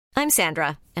I'm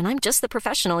Sandra, and I'm just the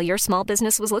professional your small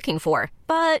business was looking for.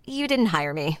 But you didn't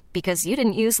hire me because you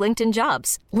didn't use LinkedIn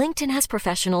Jobs. LinkedIn has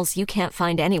professionals you can't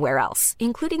find anywhere else,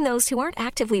 including those who aren't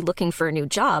actively looking for a new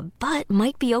job, but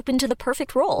might be open to the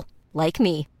perfect role, like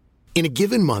me. In a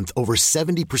given month, over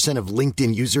 70% of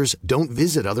LinkedIn users don't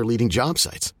visit other leading job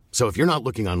sites. So if you're not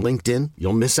looking on LinkedIn,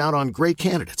 you'll miss out on great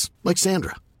candidates like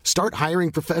Sandra. Start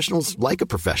hiring professionals like a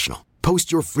professional.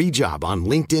 Post your free job on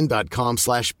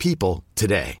linkedin.com/people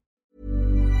today.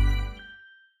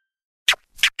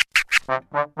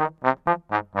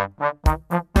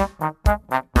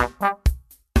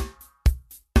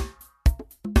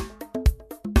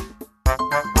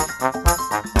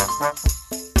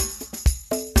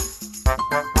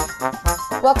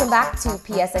 Welcome back to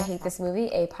P.S. I Hate This Movie,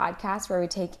 a podcast where we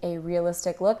take a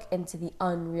realistic look into the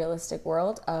unrealistic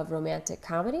world of romantic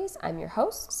comedies. I'm your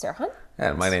host, Sarah Hunt.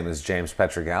 And my name is James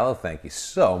Petrogallo. Thank you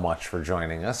so much for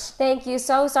joining us. Thank you.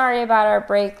 So sorry about our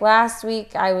break. Last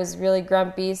week I was really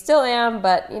grumpy. Still am,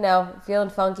 but,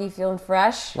 feeling funky, feeling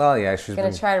fresh. Well, yeah, she's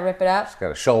going to try to rip it up. She's got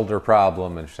a shoulder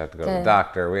problem and she's had to go to the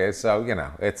doctor. So,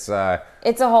 it's...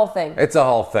 it's a whole thing. It's a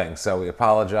whole thing, so we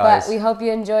apologize. But we hope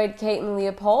you enjoyed Kate and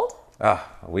Leopold.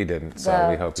 We didn't, so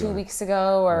we hope 2 weeks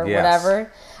ago or Yes.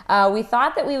 whatever. We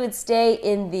thought that we would stay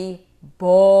in the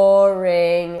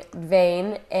boring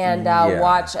vein and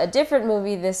watch a different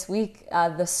movie this week,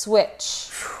 The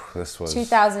Switch. This was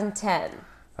 2010.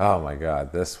 Oh my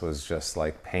God, this was just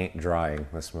like paint drying,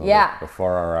 this movie,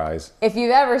 before our eyes. If you've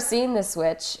ever seen The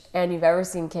Switch and you've ever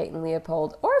seen Kate and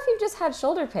Leopold, or if you've just had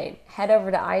shoulder pain, head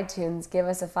over to iTunes, give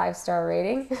us a 5-star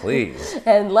rating. Please.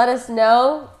 And let us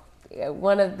know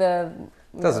one of the...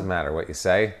 Doesn't matter what you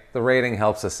say. The rating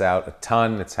helps us out a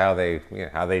ton. It's how they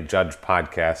judge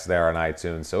podcasts there on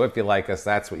iTunes. So if you like us,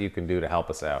 that's what you can do to help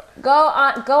us out. Go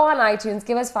on iTunes,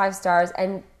 give us 5 stars,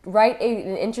 and write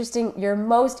your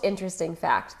most interesting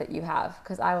fact that you have,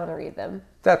 because I want to read them.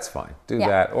 That's fine. Do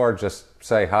that, or just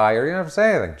say hi, or you don't have to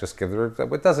say anything. Just give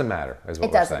it doesn't matter, is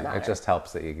what we're saying. It just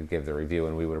helps that you can give the review,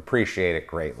 and we would appreciate it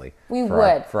greatly. We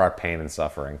would. For our pain and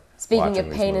suffering. Speaking of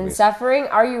pain and suffering,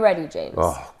 are you ready, James?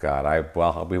 Oh God, I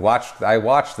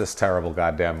watched this terrible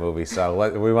goddamn movie,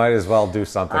 so we might as well do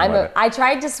something with it. I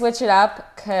tried to switch it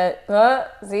up. Switch. I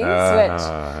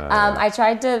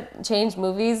tried to change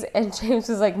movies, and James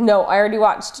was like, "No, I already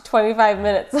watched 25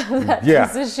 minutes of that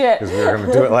piece of shit." Because we were going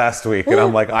to do it last week, and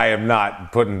I'm like, I am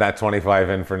not putting that 25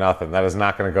 in for nothing. That is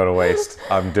not going to go to waste.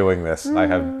 I'm doing this. I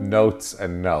have notes,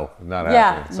 and not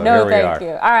happening. So here we are.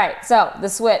 Thank you. All right, so The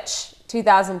Switch.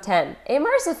 2010. A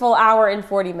merciful hour and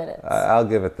 40 minutes. I'll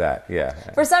give it that, yeah.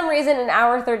 For some reason, an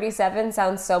hour 37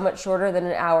 sounds so much shorter than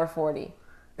an hour 40.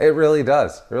 It really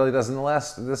does. It really does. And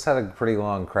this had a pretty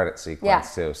long credit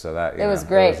sequence, too. So that, it was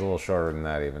great. It was a little shorter than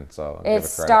that, even. So it's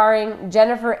starring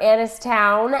Jennifer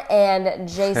Aniston and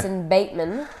Jason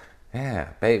Bateman. Yeah,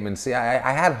 Bateman. See,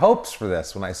 I had hopes for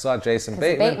this when I saw Jason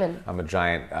Bateman. I'm a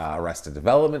giant Arrested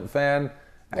Development fan.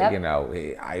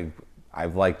 Yep.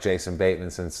 I've liked Jason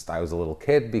Bateman since I was a little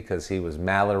kid because he was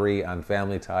Mallory on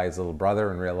Family Tie's little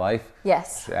brother in real life.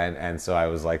 Yes. And so I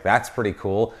was like, that's pretty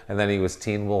cool. And then he was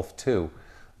Teen Wolf 2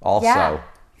 also. Yeah.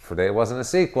 It wasn't a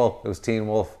sequel. It was Teen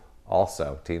Wolf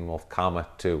also. Teen Wolf,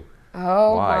 2.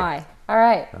 Oh, Why? my. All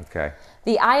right. Okay.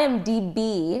 The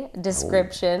IMDb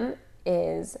description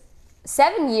is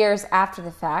 7 years after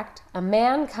the fact, a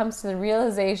man comes to the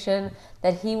realization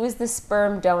that he was the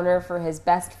sperm donor for his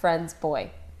best friend's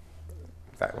boy.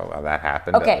 That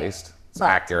happened, at least. It's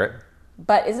accurate.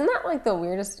 But isn't that like the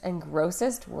weirdest and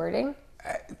grossest wording?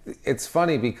 It's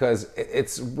funny because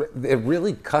it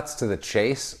really cuts to the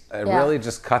chase. It really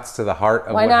just cuts to the heart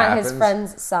of what happens. Why not his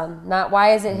friend's son?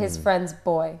 Why is it his friend's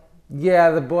boy?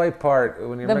 Yeah, the boy part.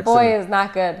 The boy is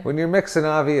not good. When you're mixing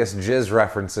obvious jizz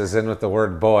references in with the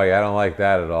word boy, I don't like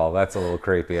that at all. That's a little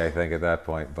creepy, I think, at that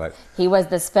point. But he was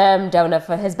the sperm donor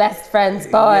for his best friend's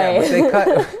boy. Yeah, but they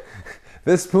cut...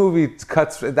 This movie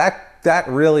cuts that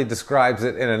really describes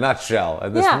it in a nutshell,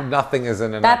 and nothing is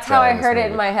in a nutshell. That's how I heard it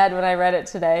in my head when I read it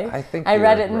today. I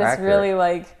read it in this really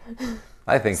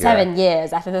I think 7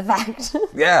 years after the fact.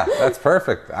 Yeah, that's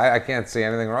perfect. I can't see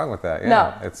anything wrong with that. Yeah,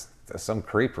 no, it's some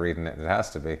creep reading it. It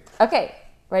has to be. Okay,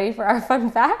 ready for our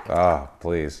fun fact? Oh,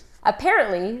 please.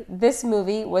 Apparently, this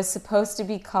movie was supposed to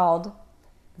be called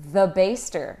The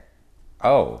Baster.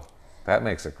 Oh, that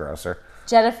makes it grosser.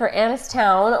 Jennifer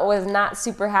Aniston was not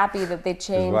super happy that they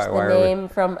changed the name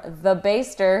from The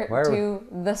Baster to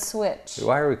The Switch.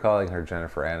 Why are we calling her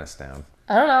Jennifer Aniston?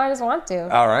 I don't know. I just want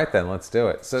to. All right, then. Let's do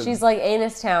it. So she's like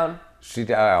Anistown.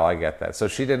 I get that. So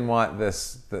she didn't want the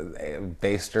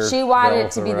Baster. She wanted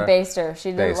it to be The Baster.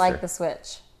 She didn't like The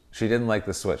Switch. She didn't like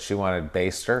The Switch. She wanted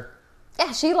Baster.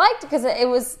 Yeah, she liked because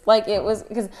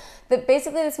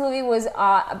basically this movie was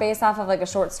based off of like a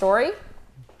short story.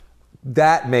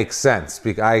 That makes sense.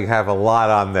 I have a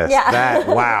lot on this. Yeah.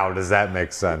 Wow, does that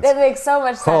make sense? It makes so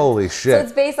much sense. Holy shit. So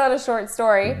it's based on a short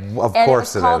story. Of and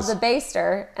course it was called is. The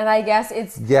Baster. And I guess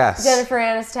it's Yes. Jennifer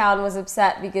Aniston was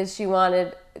upset because she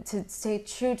wanted to stay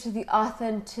true to the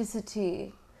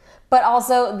authenticity. But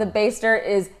also, The Baster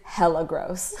is hella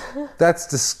gross. That's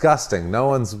disgusting. No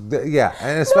one's... Yeah,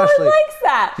 and No especially... one likes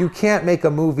that. You can't make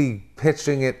a movie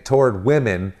pitching it toward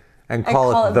women and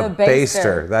call it The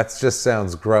Baster. That just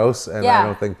sounds gross, and I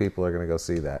don't think people are going to go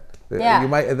see that. Yeah. You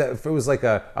might, if it was like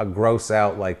a gross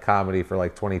out like comedy for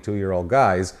like 22-year-old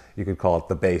guys, you could call it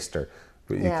The Baster.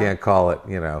 But you can't call it,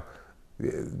 no.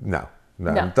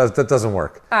 That doesn't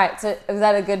work. All right, so is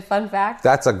that a good fun fact?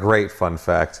 That's a great fun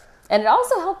fact. And it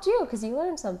also helped you because you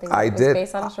learned something. I It was did.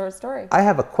 based on a short story. I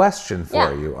have a question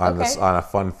for you on okay. this, on a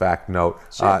fun fact note.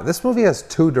 Sure. This movie has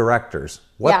 2 directors.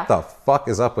 What the fuck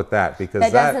is up with that?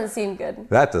 Because that doesn't seem good.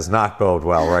 That does not bode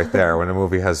well right there when a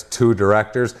movie has 2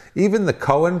 directors. Even the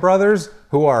Coen brothers,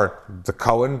 who are the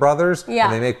Coen brothers,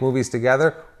 and they make movies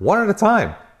together, one at a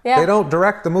time. Yeah. They don't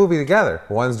direct the movie together.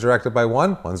 One's directed by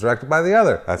one, one's directed by the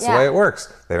other. That's the way it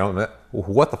works. They don't.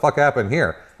 What the fuck happened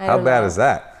here? How bad is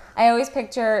that? I always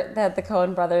picture that the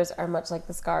Coen brothers are much like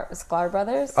the Sklar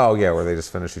brothers. Oh yeah, where they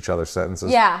just finish each other's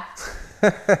sentences. Yeah.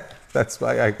 That's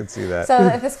why I could see that. So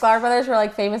if the Sklar brothers were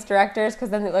like famous directors, because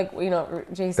then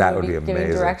Jason would be giving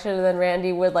direction, and then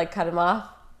Randy would like cut him off.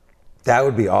 That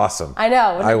would be awesome. I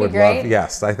know. Wouldn't it be great? Love.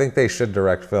 Yes, I think they should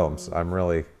direct films. I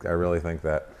really think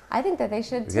that. I think that they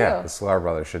should too. Yeah, the Sklar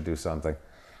brothers should do something.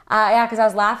 Yeah, because I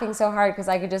was laughing so hard because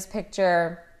I could just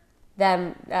picture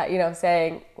them,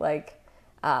 saying like,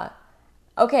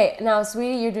 "Okay, now,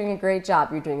 sweetie, you're doing a great job.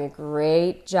 You're doing a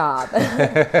great job."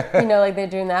 Like they're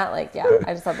doing that. Like, yeah,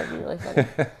 I just thought that'd be really funny.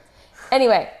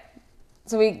 Anyway,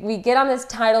 so we get on this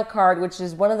title card, which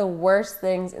is one of the worst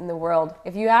things in the world.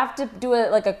 If you have to do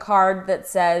a card that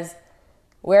says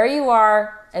where you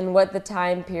are and what the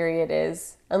time period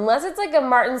is, unless it's like a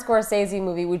Martin Scorsese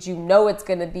movie, which it's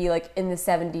going to be like in the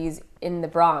 70s in the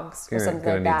Bronx or something like that.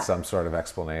 You're going to need some sort of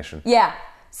explanation. Yeah.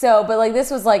 So, but like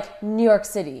this was like New York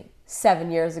City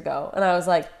 7 years ago. And I was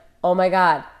like, oh my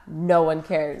God, no one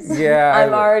cares. Yeah.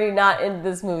 I'm already not into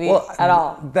this movie at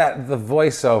all. The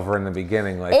voiceover in the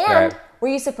beginning like and that. Were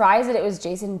you surprised that it was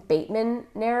Jason Bateman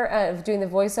doing the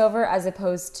voiceover as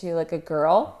opposed to like a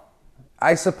girl?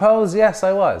 I suppose, yes,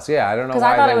 I was. Yeah, I don't know why. Because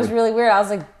I thought it was really weird. I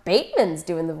was like, Bateman's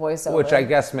doing the voiceover. Which I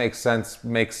guess makes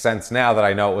sense now that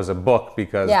I know it was a book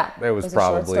because it was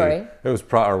probably a short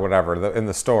story. Or whatever. In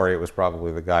the story, it was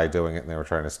probably the guy doing it, and they were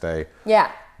trying to stay.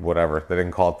 Yeah. Whatever. They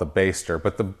didn't call it the Baster,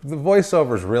 but the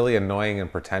voiceover is really annoying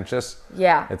and pretentious.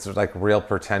 Yeah. It's like real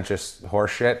pretentious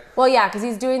horseshit. Well, yeah, because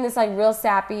he's doing this like real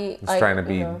sappy. He's trying to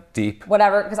be deep.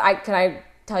 Whatever. Because can I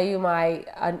tell you my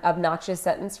obnoxious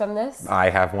sentence from this? I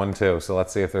have one too, so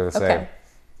let's see if they're the same.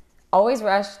 Always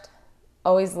rushed,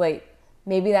 always late.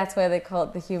 Maybe that's why they call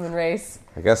it the human race.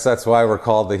 I guess that's why we're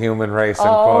called the human race in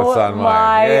quotes on mine.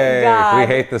 My Yay. God. We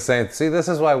hate the same. See, this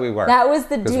is why we work. That was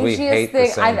the douchiest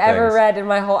thing I've ever read in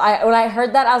my whole... when I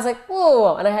heard that, I was like,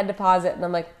 whoa, and I had to pause it, and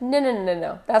I'm like,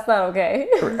 no, that's not okay.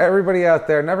 For everybody out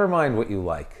there, never mind what you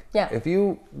like. Yeah. If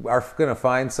you are going to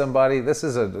find somebody, this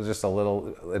is just a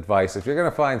little advice. If you're going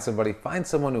to find somebody, find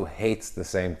someone who hates the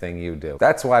same thing you do.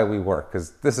 That's why we work,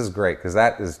 because this is great, because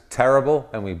that is terrible,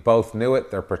 and we both knew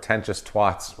it. They're pretentious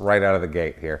twats right out of the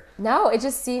gate here. No, it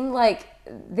just seemed like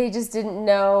they just didn't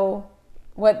know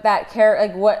what I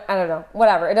don't know,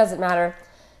 whatever, it doesn't matter.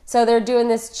 So they're doing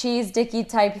this cheese dicky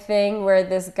type thing where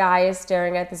this guy is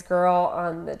staring at this girl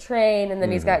on the train, and then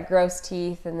he's got gross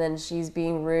teeth, and then she's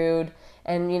being rude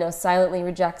and, silently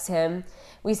rejects him.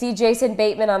 We see Jason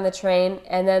Bateman on the train,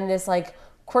 and then this like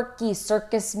quirky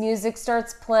circus music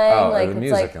starts playing. Oh, like the it's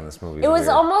music like, in this movie is it was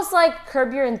weird. almost like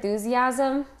Curb Your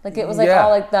Enthusiasm. Like it was like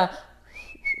all like the...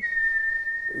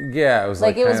 Yeah, it was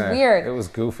like it was weird. It was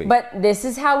goofy. But this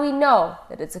is how we know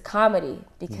that it's a comedy,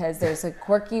 because there's a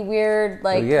quirky, weird,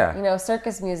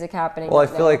 circus music happening. Well, I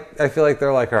feel like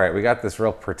they're like, all right, we got this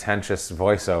real pretentious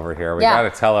voiceover here. We got to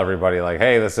tell everybody, like,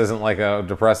 hey, this isn't like a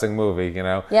depressing movie,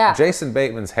 Yeah. Jason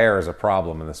Bateman's hair is a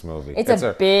problem in this movie. It's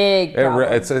a big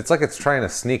problem. It's like it's trying to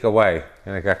sneak away,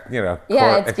 and it got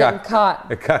it's getting caught.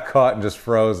 It got caught and just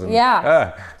frozen.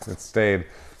 Yeah. It stayed.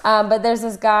 But there's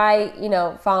this guy,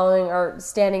 following or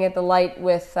standing at the light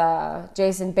with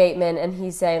Jason Bateman, and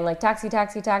he's saying, like, taxi,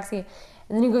 taxi, taxi.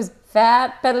 And then he goes,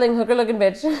 fat, peddling, hooker-looking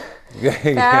bitch.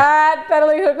 Fat,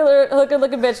 peddling,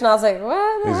 hooker-looking bitch. And I was like,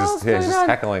 what the hell's going on? He's just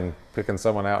heckling, picking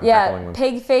someone out and heckling them.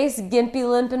 Pig face, gimpy,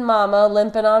 limping mama,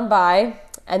 limping on by.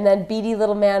 And then beady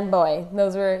little man boy.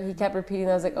 He kept repeating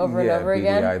those like over and over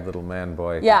again. Beady-eyed little man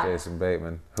boy, Yeah. Jason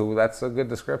Bateman. That's a good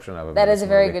description of him. That is a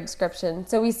very good description.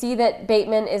 So we see that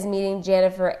Bateman is meeting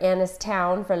Jennifer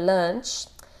Aniston for lunch.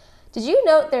 Did you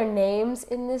note their names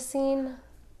in this scene?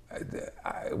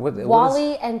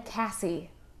 Wally and Cassie.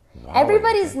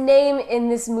 Everybody's name in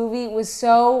this movie was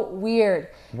so weird.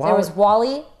 There was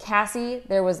Wally, Cassie,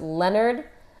 there was Leonard.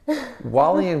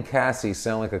 Wally and Cassie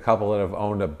sound like a couple that have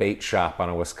owned a bait shop on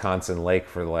a Wisconsin lake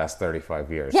for the last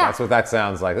 35 years. Yeah. That's what that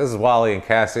sounds like. This is Wally and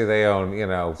Cassie. They own,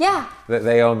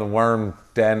 they own the worm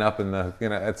den up in the,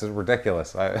 it's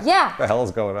ridiculous. What the hell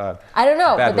is going on? I don't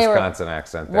know. Bad but they Wisconsin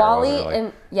accent there. Wally really.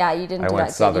 and, you didn't do went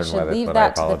that. Southern You should with it, leave but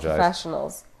that I to the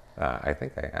professionals. I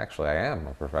think I am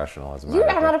a professional as a You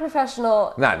are not a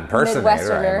professional. Not impersonator.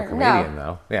 Midwesterner. I am a comedian,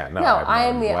 though. Yeah, no. I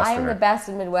am the best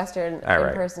Midwestern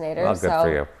impersonator. Well, good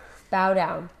for you. Bow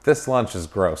down. This lunch is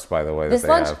gross, by the way. This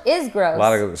lunch is gross. A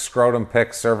lot of scrotum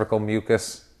picks, cervical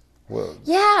mucus.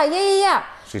 Yeah.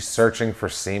 She's searching for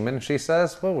semen, she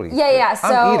says. What would you? Yeah.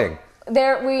 I'm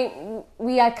eating.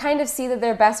 We kind of see that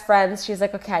they're best friends. She's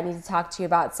like, okay, I need to talk to you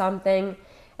about something,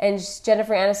 and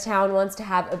Jennifer Aniston wants to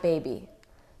have a baby.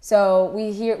 So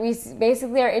we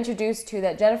basically are introduced to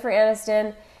that Jennifer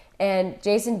Aniston and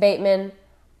Jason Bateman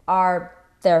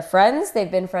they're friends. They've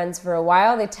been friends for a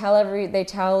while. They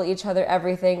tell each other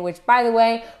everything, which, by the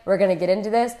way, we're going to get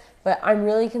into this, but I'm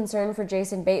really concerned for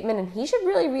Jason Bateman, and he should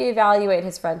really reevaluate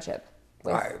his friendship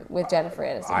with Jennifer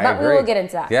Aniston. But agree. we will get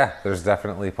into that. Yeah, there's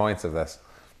definitely points of this.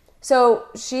 So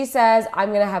she says, I'm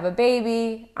going to have a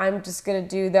baby. I'm just going to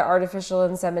do the artificial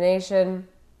insemination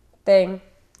thing.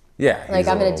 Yeah. I'm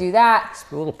going to do that.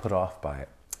 He's a little put off by it.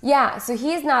 Yeah, so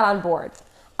he's not on board.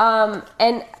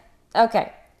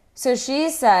 So she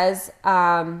says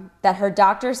that her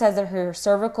doctor says that her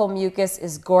cervical mucus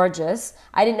is gorgeous.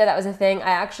 I didn't know that was a thing.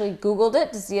 I actually Googled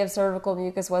it to see if cervical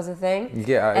mucus was a thing.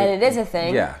 Yeah. And it is a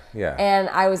thing. Yeah. And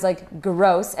I was like,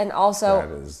 gross. And also, that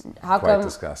is quite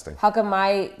disgusting. How come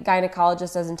my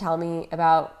gynecologist doesn't tell me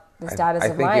about the status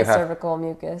of my cervical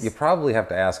mucus? You probably have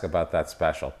to ask about that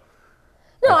special.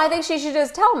 No, I think she should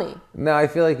just tell me. No, I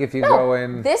feel like if you go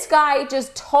in... This guy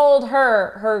just told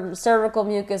her cervical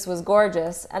mucus was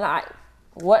gorgeous, and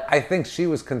I think she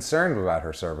was concerned about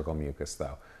her cervical mucus,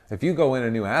 though. If you go in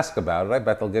and you ask about it, I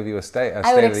bet they'll give you a State of the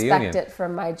Union. I would expect it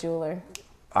from my jeweler.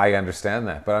 I understand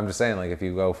that, but I'm just saying, like, if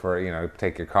you go for,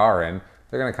 take your car in,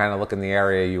 they're going to kind of look in the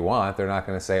area you want. They're not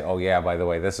going to say, oh, yeah, by the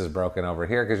way, this is broken over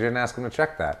here, because you didn't ask them to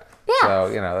check that. Yeah.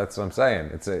 So, that's what I'm saying.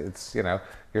 It's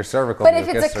your cervical But mucus.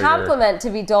 But if it's a compliment to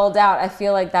be doled out, I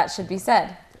feel like that should be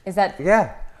said. Is that...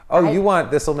 Yeah. Oh,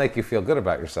 this will make you feel good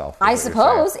about yourself. I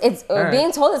suppose. It's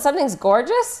being told that something's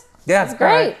gorgeous. Yeah. It's great.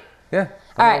 Right. Yeah.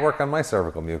 I'm going to work on my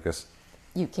cervical mucus.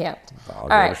 You can't. I'll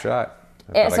give it a shot.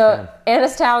 So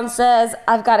Aniston says,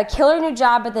 I've got a killer new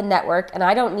job at the network, and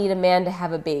I don't need a man to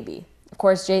have a baby. Of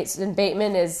course, Jason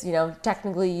Bateman is,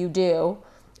 technically you do.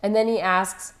 And then he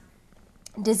asks,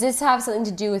 does this have something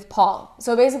to do with Paul?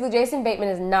 So basically, Jason Bateman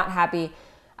is not happy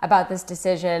about this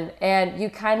decision, and you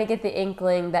kind of get the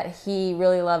inkling that he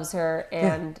really loves her,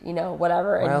 and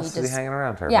whatever. Why and else is he hanging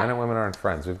around her? Yeah. Men and women aren't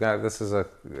friends. We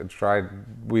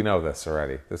know this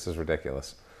already. This is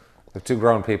ridiculous. If two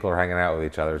grown people are hanging out with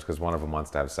each other, it's because one of them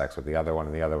wants to have sex with the other one,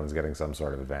 and the other one's getting some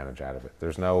sort of advantage out of it.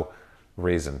 There's no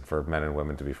reason for men and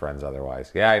women to be friends otherwise.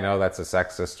 Yeah, I know that's a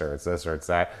sexist, or it's this or it's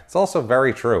that. It's also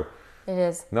very true. It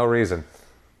is. No reason.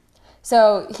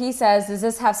 So he says, does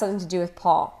this have something to do with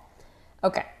Paul?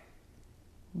 Okay.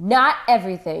 Not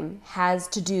everything has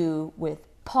to do with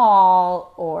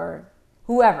Paul or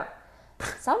whoever.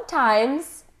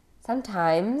 Sometimes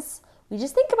we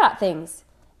just think about things.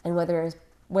 And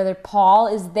whether Paul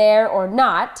is there or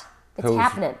not, it's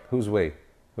happening. Who's we?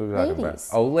 Who are we talking about? Ladies.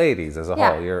 Oh, ladies as a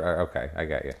whole. You're okay, I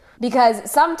get you. Because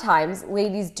sometimes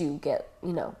ladies do get,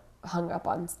 hung up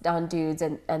on dudes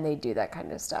and they do that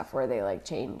kind of stuff where they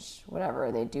change whatever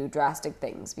and they do drastic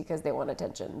things because they want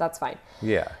attention. That's fine.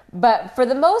 Yeah. But for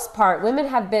the most part, women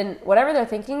have been, whatever they're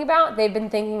thinking about, they've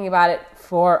been thinking about it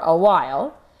for a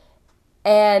while.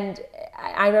 And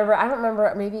I don't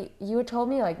remember, maybe you had told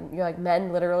me you're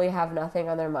men literally have nothing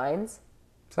on their minds.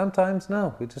 Sometimes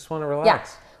no, we just want to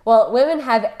relax. Yeah. Well, women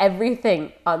have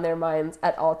everything on their minds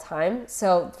at all times.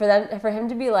 So for him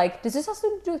to be like, does this have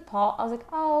something to do with Paul? I was like,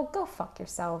 oh, go fuck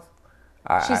yourself.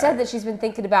 She said that she's been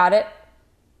thinking about it.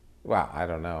 Well, I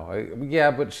don't know.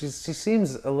 Yeah, but she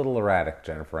seems a little erratic,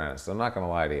 Jennifer Aniston. I'm not going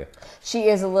to lie to you. She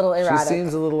is a little erratic. She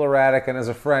seems a little erratic, and as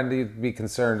a friend, you'd be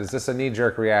concerned, is this a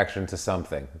knee-jerk reaction to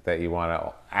something that you want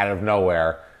to, out of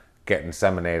nowhere, get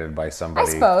inseminated by somebody?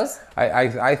 I suppose.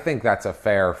 I think that's a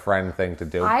fair friend thing to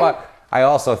do. But I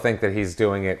also think that he's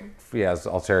doing it. He has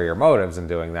ulterior motives in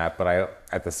doing that, but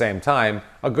at the same time,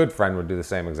 a good friend would do the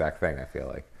same exact thing, I feel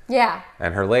like. Yeah.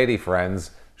 And her lady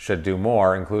friends should do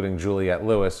more, including Juliette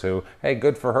Lewis, who, hey,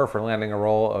 good for her for landing a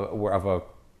role of a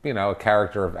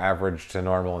character of average to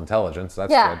normal intelligence.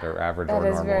 That's good, or average or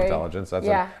normal intelligence.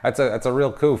 That's a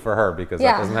real coup for her, because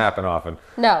that doesn't happen often.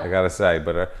 No. I gotta say,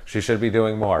 but she should be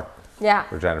doing more. Yeah.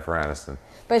 For Jennifer Aniston.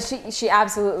 But she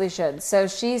absolutely should. So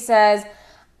she says,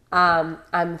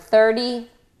 I'm 30.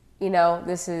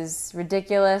 This is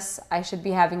ridiculous. I should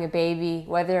be having a baby,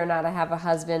 whether or not I have a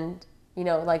husband.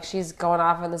 She's going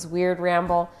off on this weird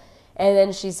ramble. And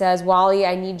then she says, Wally,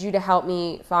 I need you to help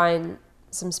me find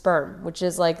some sperm, which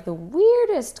is like the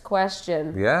weirdest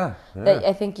question that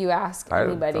I think you ask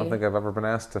anybody. I don't think I've ever been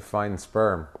asked to find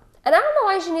sperm. And I don't know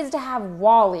why she needs to have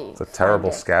Wally. It's a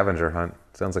terrible scavenger hunt.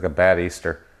 Sounds like a bad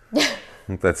Easter.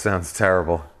 That sounds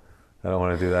terrible. I don't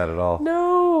want to do that at all.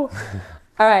 No.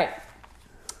 All right.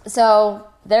 So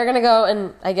they're going to go,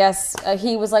 and I guess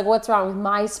he was like, what's wrong with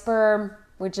my sperm?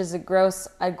 Which is a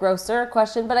grosser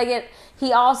question. But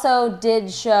he also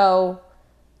did show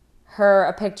her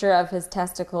a picture of his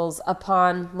testicles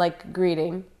upon,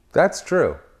 greeting. That's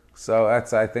true. So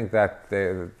I think that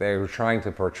they were trying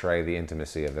to portray the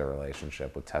intimacy of their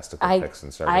relationship with testicle pics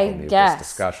and cervical mucus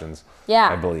discussions. Yeah.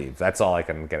 I believe. That's all I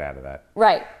can get out of that.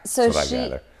 Right. So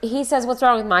he says, what's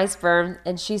wrong with my sperm?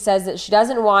 And she says that she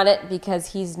doesn't want it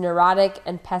because he's neurotic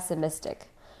and pessimistic.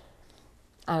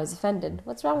 I was offended.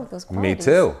 What's wrong with those qualities? Me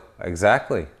too.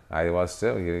 Exactly. I was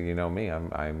too. You know me.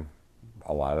 I'm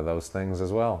a lot of those things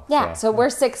as well. Yeah. So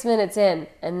we're 6 minutes in,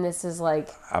 and this is like...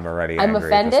 I'm already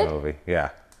angry at this movie. Yeah.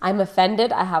 I'm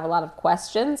offended. I have a lot of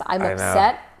questions. I'm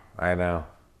upset. I know.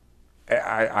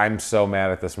 I'm so mad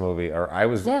at this movie. Or I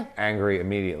was angry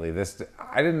immediately.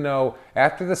 I didn't know.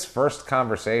 After this first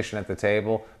conversation at the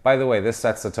table, by the way, this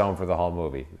sets the tone for the whole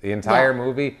movie. The entire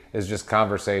movie is just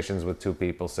conversations with two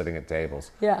people sitting at tables.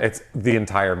 Yeah. It's the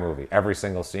entire movie. Every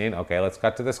single scene. Okay, let's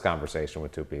cut to this conversation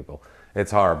with two people.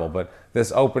 It's horrible. But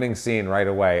this opening scene right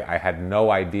away, I had no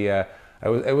idea.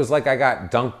 It was like I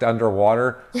got dunked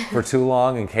underwater for too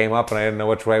long and came up and I didn't know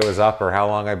which way was up or how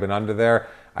long I'd been under there.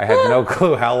 I had no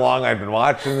clue how long I'd been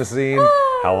watching the scene,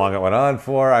 how long it went on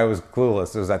for. I was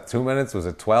clueless. Was that 2 minutes? Was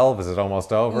it 12? Is it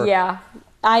almost over? Yeah.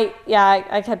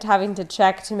 I kept having to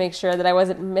check to make sure that I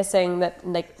wasn't missing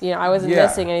I wasn't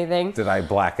missing anything. Did I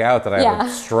black out? Did I have a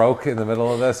stroke in the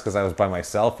middle of this because I was by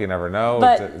myself? You never know.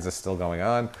 Is this still going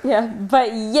on? Yeah,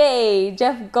 but yay,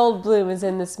 Jeff Goldblum is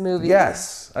in this movie.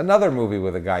 Yes, another movie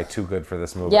with a guy too good for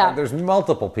this movie. Yeah. There's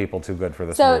multiple people too good for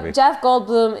this So movie. Jeff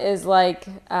Goldblum is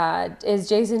is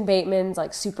Jason Bateman's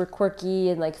super quirky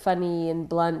and funny and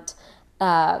blunt,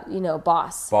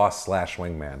 boss.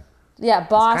 Boss/wingman. Yeah,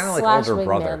 boss kind of like slash older wingman.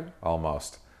 brother,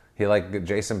 almost. He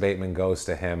Jason Bateman goes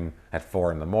to him at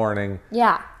 4 a.m.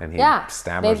 Yeah. And he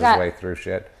stammers his way through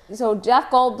shit. So Jeff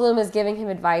Goldblum is giving him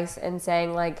advice and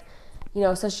saying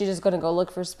so she's just going to go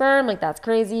look for sperm. That's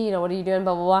crazy. What are you doing?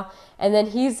 Blah, blah, blah. And then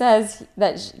he says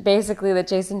that basically that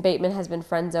Jason Bateman has been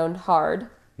friend-zoned hard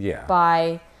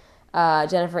by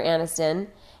Jennifer Aniston.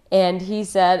 And he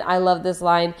said, I love this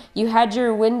line, you had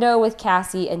your window with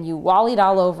Cassie and you wallied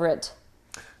all over it.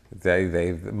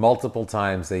 They multiple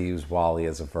times they use Wally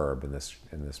as a verb in this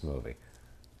movie.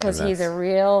 Because he's a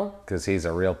real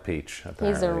peach. Apparently.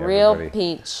 He's a real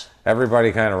peach.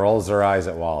 Everybody kind of rolls their eyes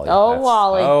at Wally.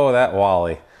 Wally. Oh, that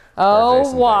Wally.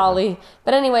 Oh, Wally.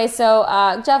 But anyway, so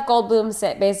Jeff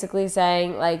Goldblum basically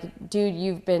saying dude,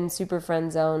 you've been super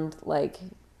friend zoned.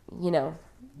 You don't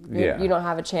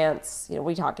have a chance. What are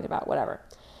you talking about? Whatever.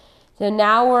 So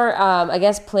now we're, I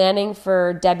guess, planning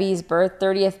for Debbie's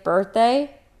 30th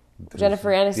birthday. Jennifer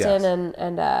Aniston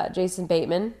and Jason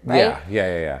Bateman, right?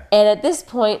 Yeah. And at this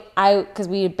point, because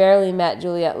we had barely met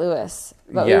Juliette Lewis,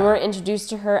 but we weren't introduced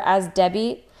to her as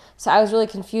Debbie, so I was really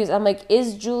confused. I'm like,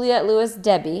 is Juliette Lewis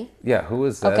Debbie? Yeah, who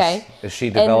is this? Okay. Is she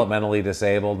developmentally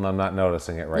disabled? And I'm not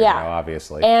noticing it right now,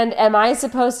 obviously. And am I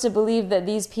supposed to believe that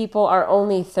these people are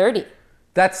only 30?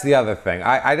 That's the other thing.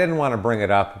 I didn't want to bring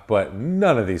it up, but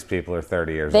none of these people are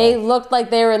 30 years old. They looked like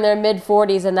they were in their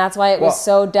mid-40s, and that's why it was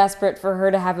so desperate for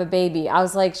her to have a baby. I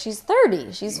was like, she's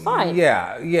 30. She's fine.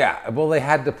 Yeah. Well, they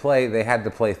had to play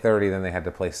 30, then they had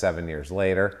to play 7 years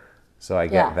later. So I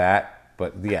get that.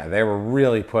 But yeah, they were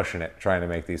really pushing it, trying to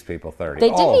make these people 30. They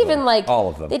didn't even all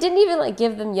of them. They didn't even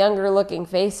give them younger looking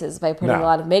faces by putting a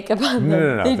lot of makeup on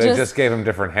them. No. They just gave them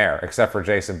different hair, except for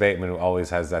Jason Bateman, who always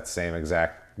has that same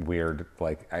exact weird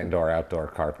indoor-outdoor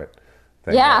carpet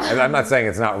thing. Yeah. And I'm not saying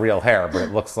it's not real hair, but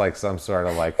it looks like some sort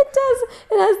of It does.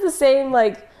 It has the same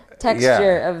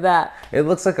texture of that. It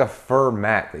looks like a fur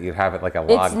mat that you'd have at like a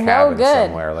It's log no cabin good.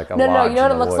 somewhere, like a no, lodge you know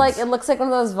what in it the looks like? woods. It looks like one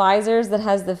of those visors that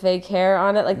has the fake hair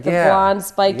on it, like the Yeah. blonde,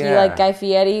 spiky, Yeah. like Guy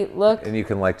Fieri look. And you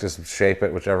can like just shape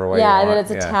it whichever way you Yeah, want. and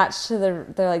then it's attached to the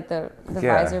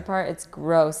Yeah. visor part. It's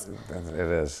gross. It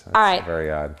is. It's All right.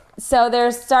 very odd. So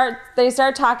they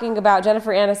start talking about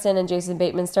Jennifer Aniston and Jason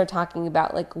Bateman start talking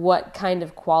about like what kind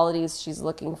of qualities she's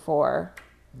looking for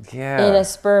Yeah. in a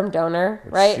sperm donor,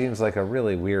 It right? seems like a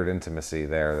really weird intimacy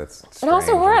there. That's And also,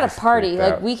 strange we're and at a just party. creeped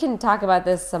Like out. we can talk about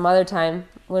this some other time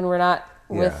when we're not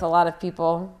with Yeah. a lot of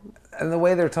people. And the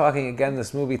way they're talking again,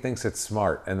 this movie thinks it's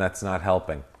smart, and that's not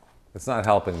helping. It's not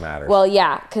helping matters. Well,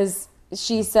 yeah, because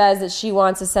she says that she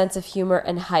wants a sense of humor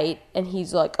and height, and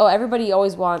he's like, "Oh, everybody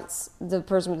always wants the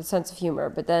person with a sense of humor,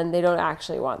 but then they don't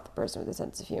actually want the person with a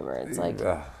sense of humor." It's like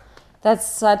Ugh. that's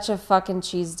such a fucking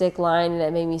cheese dick line, and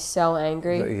it made me so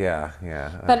angry. Yeah.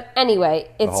 But anyway,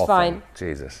 The it's whole fine. thing.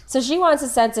 Jesus. So she wants a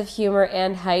sense of humor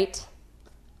and height.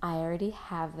 I already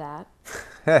have that.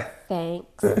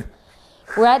 Thanks.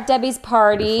 We're at Debbie's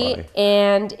party, You're funny.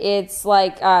 and it's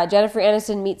like Jennifer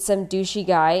Aniston meets some douchey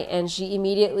guy, and she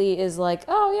immediately is like,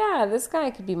 "Oh yeah, this guy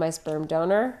could be my sperm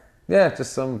donor." Yeah,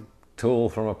 just some tool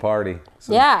from a party.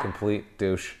 Some Yeah. complete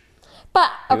douche. But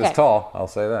He okay, was tall, I'll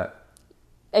say that.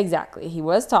 exactly, he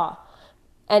was tall,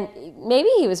 and maybe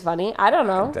he was funny. I don't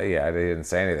know. Yeah, I didn't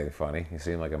say anything funny. He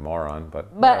seemed like a moron, but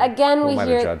Again, who we am I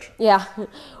to hear, judge? yeah,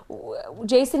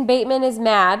 Jason Bateman is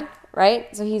mad,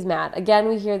 right? So he's mad. Again,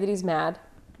 we hear that he's mad.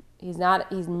 He's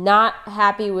not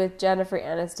happy with Jennifer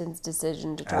Aniston's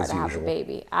decision to try As to have a usual.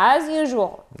 baby, as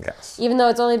usual. Yes. Even though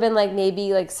it's only been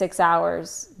maybe 6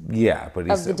 hours Yeah, but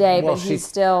he's of the day, well, but he's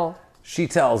still. She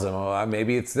tells him, "Oh,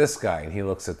 maybe it's this guy," and he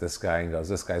looks at this guy and goes,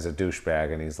 "This guy's a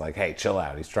douchebag," and he's like, "Hey, chill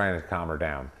out." He's trying to calm her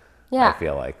down. Yeah. I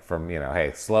feel like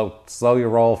hey, slow your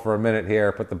roll for a minute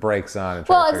here, put the brakes on, and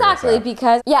try Well, to figure this exactly, out.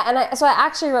 because so I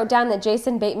actually wrote down that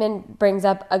Jason Bateman brings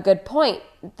up a good point,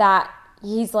 that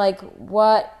he's like,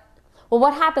 what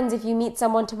happens if you meet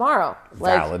someone tomorrow?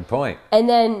 Valid point. And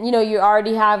then, you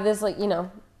already have this,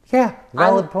 Yeah,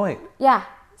 valid point. yeah.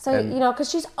 So, because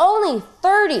she's only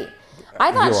 30.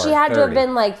 I thought You she are had to have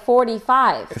 30. been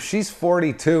 45. If she's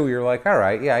 42, you're like, all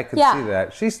right, yeah, I can Yeah. see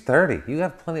that. She's 30. You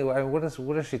have plenty. What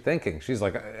is she thinking? She's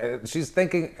like,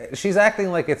 she's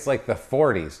acting like it's like the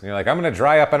 40s. And you're like, I'm gonna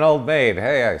dry up an old maid.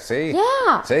 Hey, I see.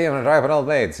 Yeah. See, I'm gonna dry up an old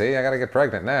maid. See, I gotta get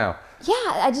pregnant now. Yeah,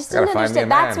 I just Gotta didn't find me a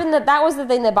understand. man. That was the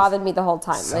thing that bothered me the whole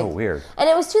time. So weird. And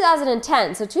it was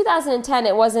 2010. So 2010,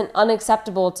 it wasn't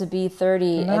unacceptable to be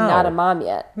 30 and not a mom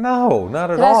yet. No,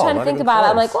 not at Because all. I was trying to not think even about it.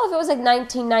 I'm close. like, well, if it was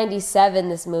 1997,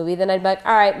 this movie, then I'd be like,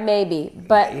 all right, maybe.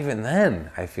 But Even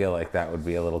then, I feel like that would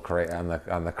be a little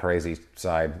on the crazy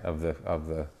side of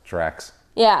the tracks.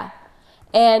 yeah.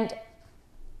 And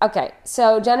okay,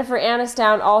 so Jennifer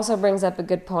Aniston also brings up a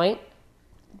good point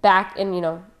back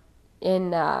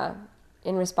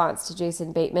in response to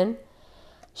Jason Bateman.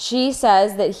 She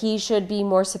says that he should be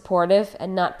more supportive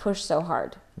and not push so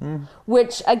hard.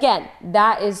 Which, again,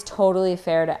 that is totally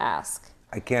fair to ask.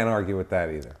 I can't argue with that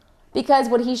either. Because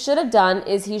what he should have done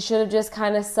is he should have just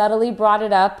kind of subtly brought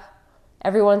it up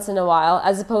every once in a while,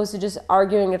 as opposed to just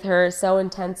arguing with her so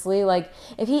intensely. Like,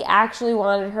 if he actually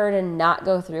wanted her to not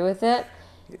go through with it,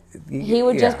 he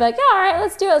would just be like, all right,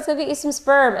 let's do it. Let's go get you some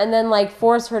sperm. And then,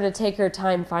 force her to take her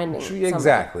time finding something.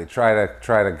 Exactly. Try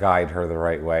to guide her the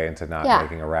right way into not Yeah.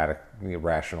 making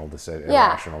irrational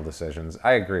Yeah. decisions.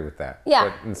 I agree with that. Yeah.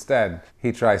 But instead,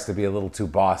 he tries to be a little too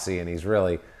bossy, and he's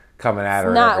really coming at her.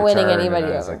 at Not every winning turn, anybody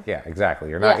and it's over. like, yeah, exactly.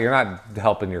 You're Yeah. not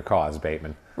helping your cause,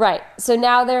 Bateman. Right. So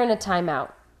now they're in a timeout,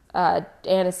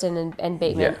 Aniston and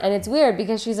Bateman. Yeah. And it's weird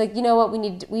because she's like, you know what,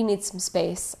 we need some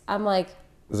space. I'm like,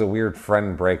 It was a weird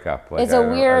friend breakup. it's a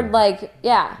weird, It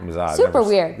was odd. super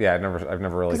weird. Yeah, I've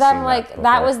never really Because seen I'm like, before.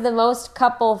 that was the most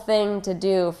couple thing to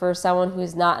do for someone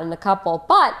who's not in a couple.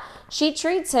 But she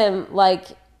treats him like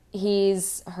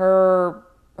he's her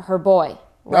boy.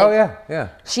 Oh yeah.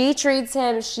 She treats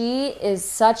him, she is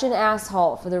such an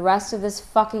asshole for the rest of this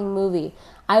fucking movie.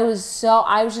 I was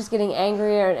just getting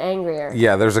angrier and angrier.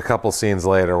 Yeah, there's a couple scenes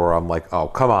later where I'm like, oh,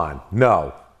 come on.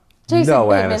 No. Jason no,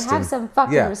 Bateman, Aniston. have some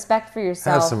fucking Yeah. respect for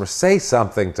yourself. Say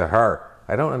something to her.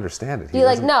 I don't understand it. Be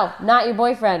like, no, not your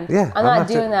boyfriend. Yeah, I'm not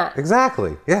doing that.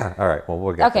 Exactly. Yeah. All right. Well,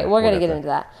 we'll get. Okay, there. we're We'll gonna get there. into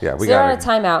that. Yeah, so they're on a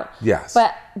timeout. Yes.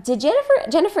 But did Jennifer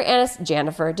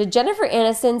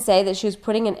Aniston say that she was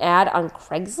putting an ad on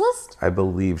Craigslist? I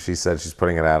believe she said she's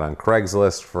putting it out on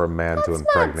Craigslist for a man to That's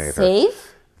impregnate not her. safe.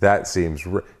 That seems.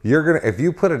 If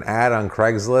you put an ad on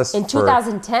Craigslist In for,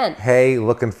 2010. hey,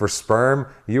 looking for sperm,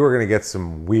 you are gonna get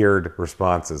some weird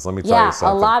responses. Let me tell Yeah, you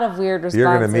something. a lot of weird responses.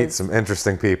 You're gonna meet some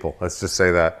interesting people. Let's just say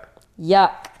that.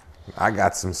 Yuck. I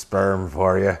got some sperm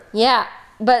for you. Yeah.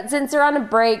 But since they're on a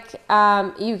break,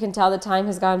 you can tell the time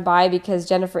has gone by because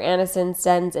Jennifer Aniston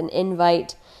sends an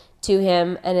invite to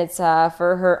him, and it's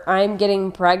for her I'm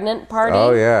Getting Pregnant party.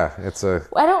 Oh, yeah.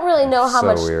 I don't really know how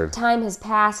much weird. time has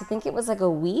passed. I think it was like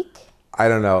a week. I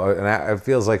don't know. And it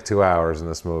feels like 2 hours in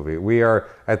this movie. We are,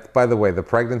 by the way, the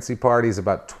pregnancy party is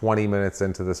about 20 minutes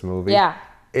into this movie. Yeah.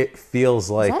 It feels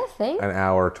like that a thing? an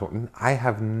hour. I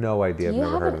have no idea. I've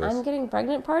never heard of this. I'm Getting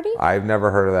Pregnant party? I've never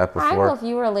heard of that before. I don't know, if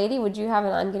you were a lady, would you have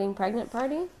an I'm Getting Pregnant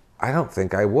party? I don't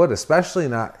think I would, especially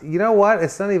not. You know what?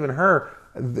 It's not even her.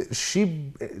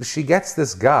 She gets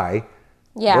this guy.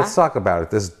 Yeah. Let's talk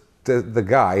about it. The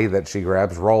guy that she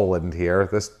grabs, Roland here,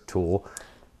 this tool.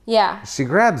 Yeah. She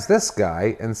grabs this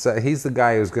guy and he's the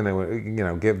guy who's going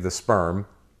to, give the sperm.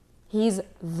 He's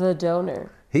the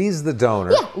donor. He's the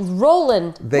donor. Yeah,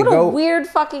 Roland. What a weird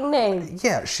fucking name.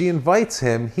 Yeah, she invites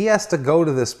him. He has to go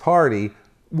to this party,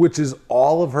 which is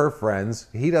all of her friends.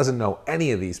 He doesn't know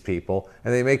any of these people.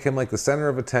 And they make him like the center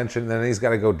of attention. And then he's got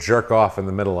to go jerk off in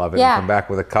the middle of it and come back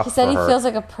with a cup for her. He said he feels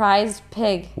like a prized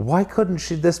pig. Why couldn't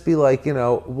she just be like,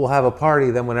 we'll have a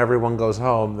party, then when everyone goes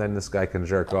home, then this guy can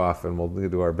jerk off and we'll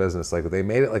do our business. Like, they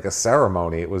made it like a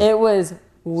ceremony. It was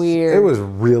weird. It was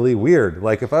really weird.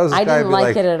 Like, if I was this guy, I'd be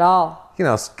like it at all.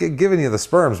 Giving you the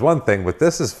sperm's one thing, but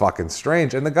this is fucking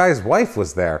strange. And the guy's wife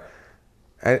was there.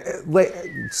 And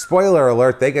spoiler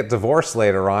alert, they get divorced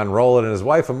later on, Roland and his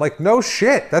wife. I'm like, no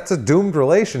shit, that's a doomed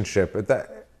relationship.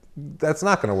 That's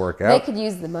not going to work out. They could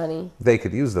use the money. They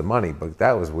could use the money, but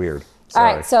that was weird. All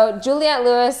right, so Juliette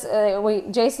Lewis,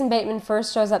 Jason Bateman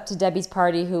first shows up to Debbie's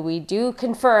party, who we do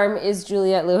confirm is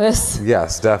Juliette Lewis.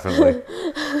 Yes, definitely.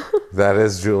 That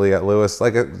is Juliette Lewis.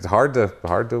 Like, it's hard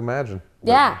to imagine.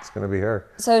 Yeah. It's going to be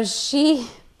her. So she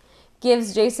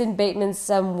gives Jason Bateman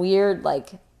some weird,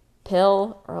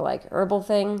 pill or, herbal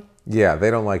thing. Yeah, they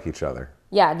don't like each other.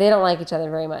 Yeah, they don't like each other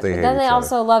very much. But then they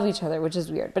also love each other, which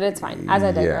is weird. But it's fine, as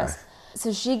I digress. Yeah.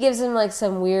 So she gives him,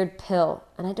 some weird pill.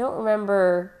 And I don't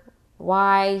remember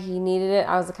why he needed it.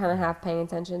 I was kind of half paying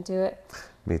attention to it.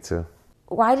 Me too.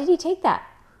 Why did he take that?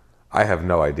 I have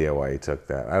no idea why he took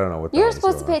that. I don't know what. You're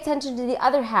supposed to pay attention to the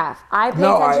other half. I pay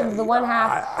attention to the one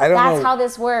half. That's how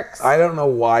this works. I don't know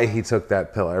why he took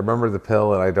that pill. I remember the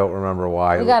pill, and I don't remember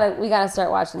why. We gotta start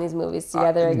watching these movies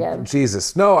together again.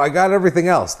 Jesus, no! I got everything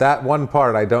else. That one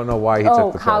part, I don't know why he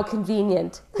took the pill. Oh, how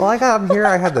convenient! Well, I got him here.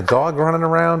 I had the dog running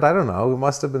around. I don't know. It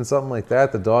must have been something like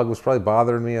that. The dog was probably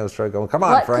bothering me. I was trying to go, come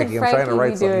on, Frankie. I'm trying to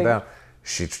write something down.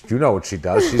 You know what she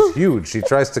does. She's huge. She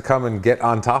tries to come and get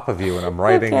on top of you, and I'm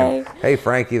writing, and, hey,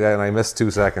 Frankie, and I missed 2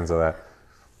 seconds of that.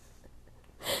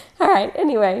 All right,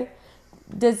 anyway.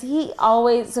 He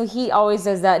always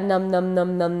does that num, num,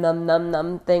 num, num, num, num,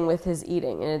 num thing with his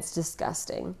eating, and it's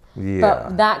disgusting. Yeah.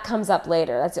 But that comes up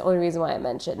later. That's the only reason why I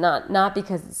mentioned it. Not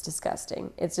because it's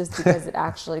disgusting. It's just because it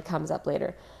actually comes up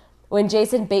later. When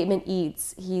Jason Bateman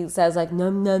eats, he says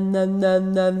num num num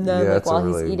num num num while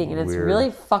he's eating, and it's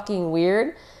really fucking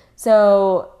weird.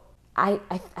 So I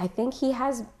think he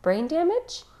has brain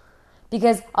damage,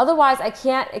 because otherwise I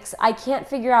can't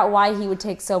figure out why he would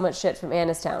take so much shit from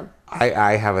Aniston.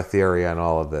 I have a theory on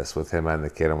all of this with him and the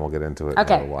kid, and we'll get into it in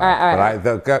a while. All right.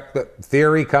 But the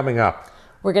theory coming up.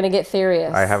 We're gonna get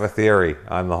furious. I have a theory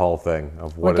on the whole thing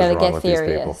of what is wrong with these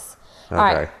people. Okay. All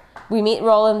right. We meet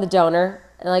Roland, the donor.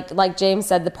 Like James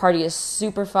said, the party is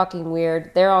super fucking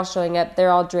weird. They're all showing up.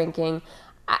 They're all drinking.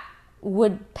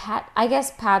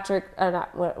 Patrick,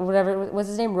 whatever, what's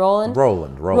his name? Roland?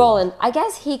 Roland. I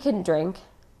guess he can drink.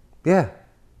 Yeah.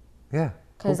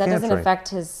 Because that doesn't affect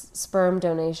his sperm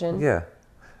donation. Yeah.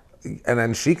 And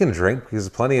then she can drink, because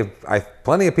plenty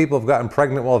of people have gotten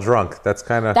pregnant while drunk. That's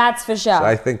for sure. So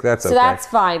I think that's okay. So that's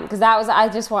fine, because I was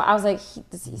like,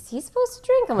 is he supposed to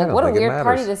drink? I'm like, what a weird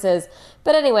party this is.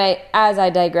 But anyway, as I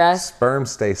digress. Sperm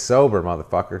stay sober,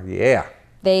 motherfucker. Yeah.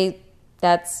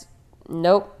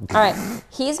 Nope. All right.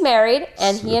 He's married,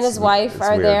 and he and his wife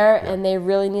are there, and they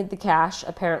really need the cash,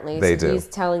 apparently. They do. He's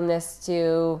telling this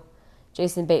to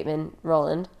Jason Bateman,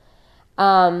 Roland.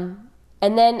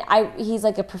 And then he's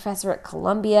like a professor at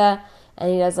Columbia,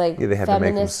 and he does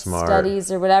feminist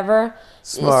studies or whatever.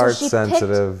 Smart,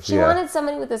 sensitive. She wanted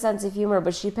somebody with a sense of humor,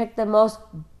 but she picked the most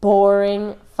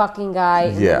boring fucking guy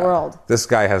in the world. This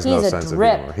guy has no sense of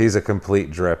humor. He's a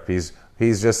complete drip. He's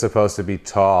just supposed to be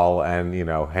tall and,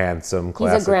 handsome,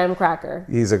 classic. He's a graham cracker.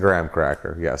 He's a graham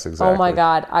cracker. Yes, exactly. Oh my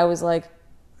God. I was like,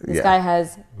 this guy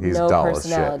has no dull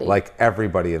personality. As shit. Like,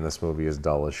 everybody in this movie is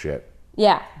dull as shit.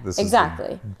 Yeah, this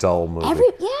exactly. Is a dull movie.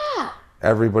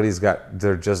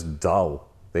 They're just dull.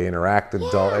 They interact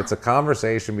dull. It's a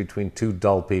conversation between two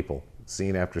dull people,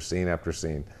 scene after scene after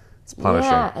scene. It's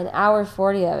punishing. Yeah, an hour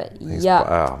 40 of it. He's, Yup.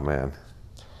 oh, man.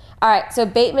 All right, so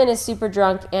Bateman is super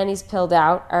drunk and he's pilled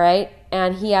out, all right?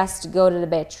 And he has to go to the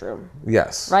bathroom,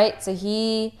 Yes. right? So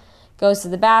he goes to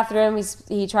the bathroom.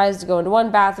 He tries to go into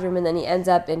one bathroom, and then he ends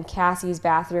up in Cassie's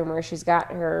bathroom where she's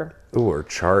got her Ooh, her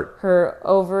chart. her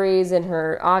ovaries and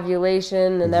her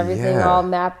ovulation and everything Yeah. all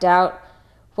mapped out.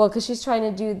 Well, because she's trying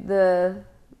to do the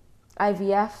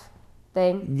IVF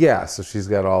thing. Yeah, so she's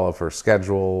got all of her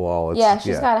schedule, all its... Yeah,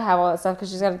 she's got to have all that stuff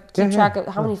because she's got to keep Yeah, track yeah.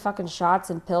 of how many fucking shots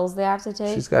and pills they have to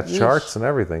take. She's got Yeesh. charts and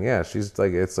everything, yeah. She's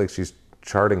like, it's like she's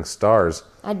charting stars.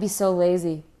 I'd be so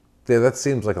lazy. Yeah, that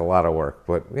seems like a lot of work,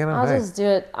 but, you know, I'll hey, just do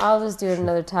it. I'll just do it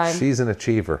another time. she's an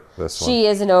achiever, this one. She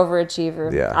is an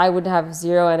overachiever. Yeah. I would have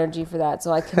zero energy for that.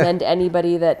 So I commend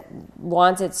anybody that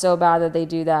wants it so bad that they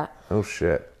do that. Oh,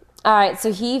 shit. All right,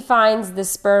 so he finds the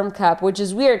sperm cup, which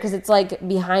is weird because it's like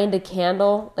behind a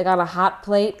candle, like on a hot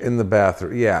plate. In the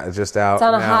bathroom. Yeah, it's just out It's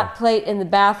on a now. hot plate in the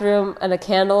bathroom, and a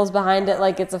candle is behind it,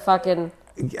 like it's a fucking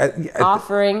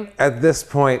offering. At this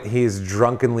point, he's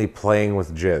drunkenly playing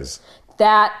with jizz.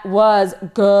 That was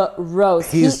gross.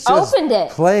 He's He just opened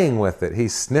it. playing with it. He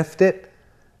sniffed it.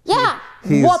 Yeah.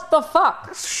 He's- What the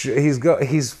fuck?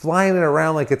 He's flying it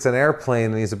around like it's an airplane,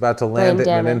 and he's about to land it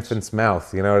in an damage. infant's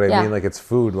mouth. You know what I Yeah. mean? Like it's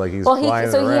food. Like he's Well, flying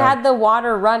it so around. he had the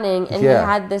water running, and Yeah. he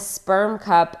had this sperm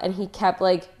cup, and he kept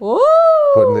like, woo!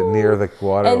 Putting it near the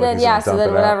water. And like then he's yeah, gonna so dump then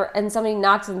it whatever, out. and somebody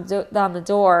knocked on the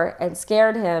door and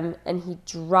scared him, and he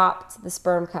dropped the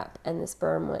sperm cup, and the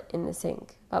sperm went in the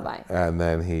sink. Bye bye. And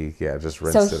then he just So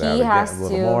rinsed it out he again has a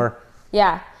little to, more.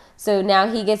 yeah. So now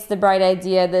he gets the bright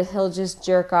idea that he'll just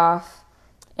jerk off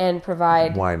and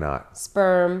provide Why not?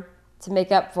 sperm to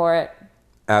make up for it.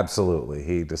 Absolutely.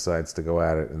 He decides to go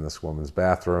at it in this woman's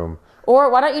bathroom.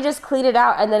 Or why don't you just clean it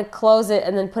out and then close it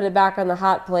and then put it back on the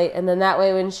hot plate, and then that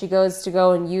way when she goes to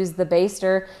go and use the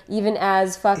baster, even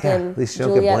as fucking Yeah, at least she don't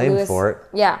get Juliette blamed Lewis, for it.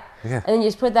 Yeah. Yeah. And then you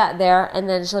just put that there, and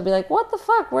then she'll be like, "What the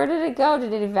fuck? Where did it go?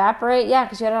 Did it evaporate?" Yeah,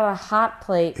 because you had it on a hot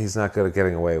plate. He's not good at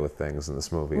getting away with things in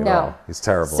this movie at No. all. He's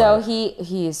terrible So at it.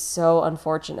 he is so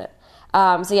unfortunate.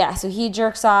 So he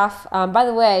jerks off. By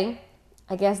the way,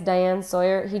 I guess Diane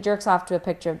Sawyer, he jerks off to a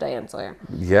picture of Diane Sawyer.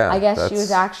 Yeah. I guess she that's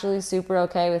was actually super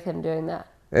okay with him doing that.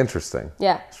 interesting.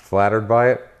 Yeah. Flattered by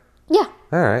it. Yeah.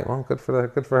 All right. Well, good for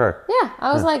her. Yeah.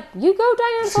 I was like, you go,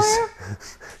 Diane Sawyer.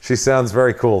 She sounds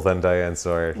very cool than Diane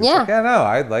Sawyer. She's Yeah. like, yeah, no,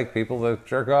 I'd like people to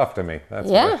jerk off to me. That's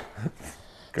Yeah.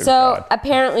 Good So God.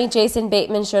 apparently Jason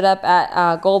Bateman showed up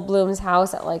at Goldblum's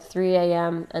house at like 3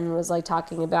 a.m. and was like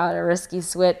talking about a risky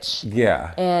switch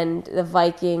Yeah. and the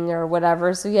Viking or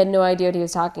whatever. So he had no idea what he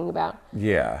was talking about.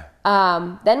 Yeah.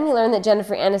 Then we learned that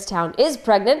Jennifer Aniston is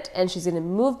pregnant and she's going to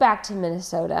move back to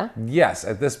Minnesota. Yes.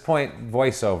 At this point,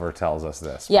 voiceover tells us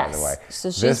this, Yes. by the way. So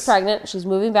she's This- pregnant. She's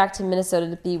moving back to Minnesota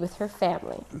to be with her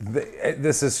family.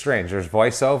 This is strange. There's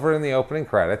voiceover in the opening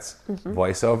credits. Mm-hmm.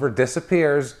 Voiceover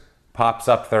disappears, pops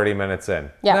up 30 minutes in.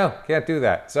 Yeah. No, can't do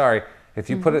that. Sorry. If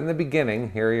you put it in the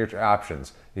beginning, here are your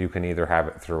options. You can either have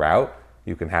it throughout,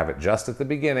 you can have it just at the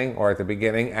beginning, or at the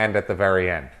beginning and at the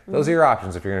very end. Those are your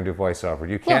options if you're going to do voiceover.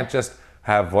 You can't just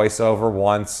have voiceover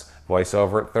once,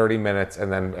 voiceover at 30 minutes,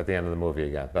 and then at the end of the movie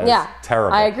again. That is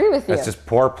terrible. I agree with you. That's just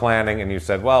poor planning, and you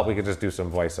said, well, we could just do some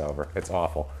voiceover. It's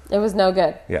awful. It was no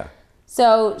good. Yeah.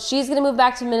 So she's going to move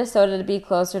back to Minnesota to be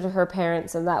closer to her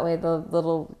parents, and that way the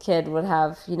little kid would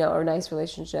have, a nice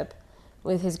relationship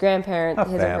with his grandparents, A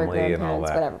his or her family and all grandparents,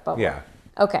 that. whatever. Blah, blah. Yeah.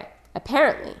 Okay.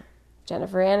 Apparently,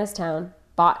 Jennifer Aniston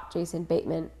bought Jason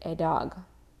Bateman a dog.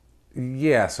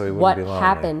 Yeah, so he wouldn't What be lonely.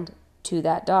 happened to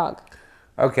that dog?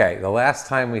 Okay, the last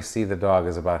time we see the dog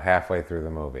is about halfway through the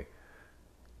movie.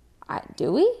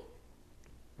 Do we?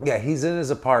 Yeah, he's in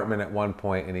his apartment at one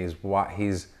point, and he's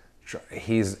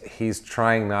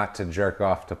trying not to jerk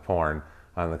off to porn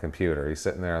on the computer. He's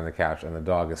sitting there on the couch, and the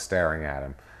dog is staring at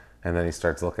him, and then he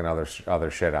starts looking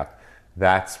other shit up.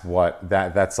 That's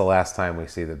the last time we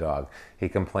see the dog. He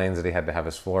complains that he had to have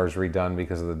his floors redone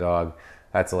because of the dog.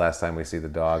 That's the last time we see the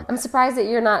dog. I'm surprised that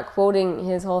you're not quoting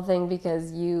his whole thing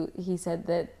because he said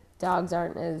that dogs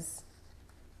aren't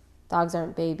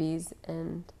babies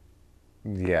and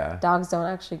Yeah. dogs don't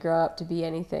actually grow up to be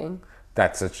anything.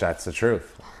 That's the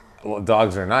truth. Well,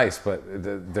 dogs are nice, but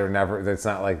they're never. It's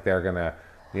not like they're gonna,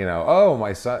 oh,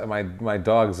 my son, my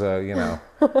dog's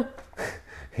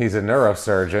he's a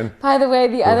neurosurgeon By the way,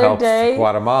 the who other helps day,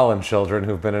 Guatemalan children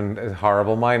who've been in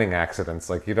horrible mining accidents.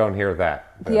 Like you don't hear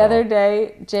that. the other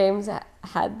day, James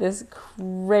had this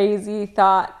crazy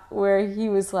thought where he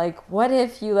was like, "What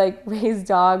if you raise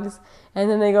dogs and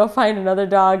then they go find another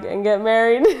dog and get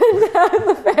married and have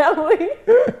the family?"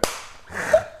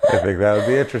 I think that would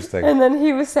be interesting. And then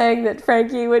he was saying that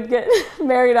Frankie would get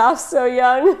married off so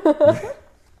young.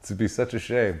 It'd be such a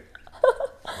shame.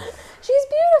 She's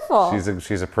beautiful.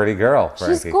 She's a pretty girl,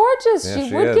 Frankie. She's gorgeous. Yeah,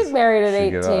 she would get married at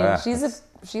 18. Yeah.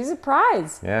 She's a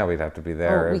prize. Yeah, we'd have to be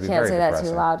there. Oh, we It'd be can't very say that depressing.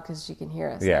 too loud because she can hear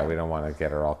us. Yeah, now. we don't want to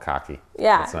get her all cocky.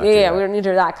 Yeah, Let's not do that. we don't need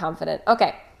her that confident.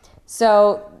 Okay,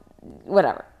 so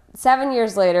whatever. 7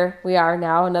 years later, we are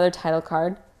now another title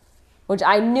card, which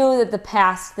I knew that the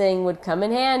past thing would come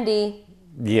in handy.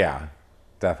 Yeah,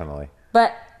 definitely.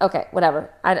 But, okay, whatever.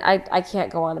 I can't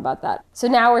go on about that. So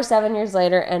now we're 7 years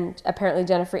later, and apparently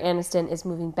Jennifer Aniston is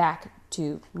moving back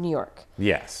to New York.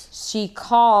 Yes. She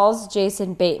calls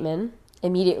Jason Bateman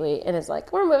immediately and is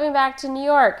like, we're moving back to New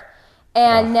York.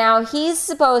 And now he's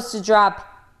supposed to drop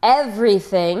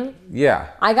everything. Yeah.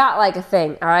 I got like a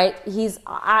thing, all right?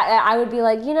 I would be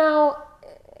like,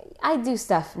 I do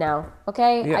stuff now,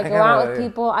 okay? Yeah, I go out with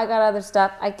people. I got other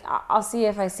stuff. I'll see you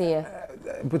if I see you.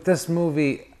 But this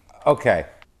movie, okay,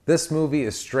 this movie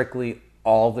is strictly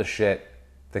all the shit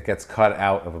that gets cut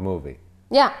out of a movie.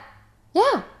 Yeah.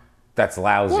 Yeah. That's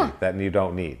lousy, Yeah. that you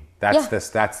don't need. That's Yeah.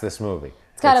 That's this movie.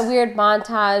 It's got a weird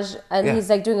montage, and Yeah. he's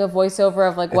like doing a voiceover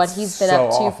of like what It's he's been so up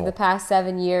to awful. for the past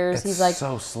 7 years. It's He's like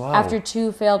so slow. after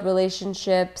 2 failed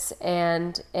relationships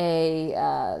and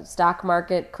a stock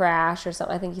market crash or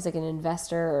something. I think he's like an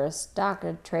investor or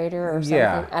a trader or something.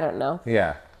 Yeah. I don't know.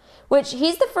 Yeah. Which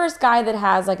he's the first guy that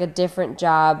has like a different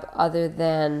job other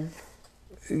than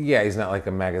Yeah, he's not like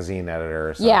a magazine editor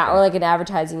or something. yeah, or like an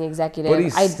advertising executive. But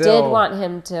he's I still- did want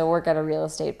him to work at a real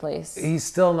estate place. He's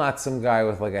still not some guy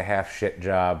with like a half shit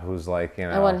job who's like,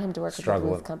 I wanted him to work at a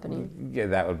struggling. Bluth company. Yeah,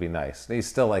 that would be nice. He's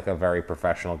still like a very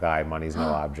professional guy. Money's no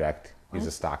object. He's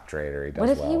a stock trader. He does What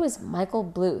if well. he was Michael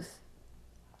Bluth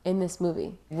in this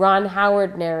movie? Ron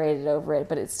Howard narrated over it,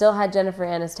 but it still had Jennifer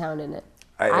Aniston in it.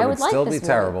 It would like still this be movie.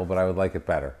 terrible, but I would like it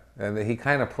better. And he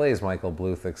kind of plays Michael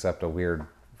Bluth, except a weird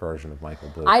version of Michael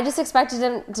Bluth. I just expected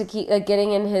him to keep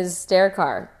getting in his stair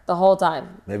car the whole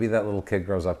time. Maybe that little kid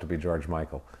grows up to be George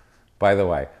Michael. By the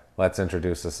way, let's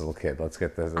introduce this little kid. Let's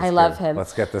get this. I love him.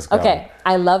 Let's get this going. Okay,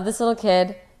 I love this little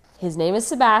kid. His name is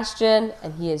Sebastian,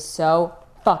 and he is so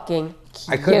fucking cute.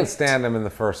 I couldn't stand him in the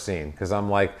first scene because I'm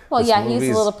like, Well, this yeah, he's a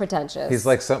movie's- little pretentious. He's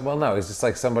like he's just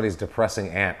like somebody's depressing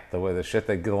aunt. The way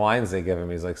the lines they give him,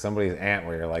 he's like somebody's aunt.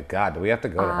 Where you're like, God, do we have to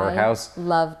go to her house?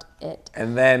 Loved it.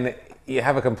 And then you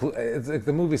have it's like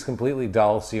the movie's completely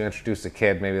dull. So you introduce a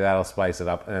kid, maybe that'll spice it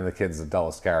up, and then the kid's the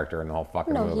dullest character in the whole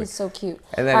fucking No, movie. he's so cute.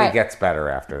 And then All he right, gets better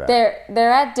after that.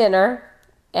 They're at dinner,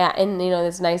 in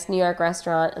this nice New York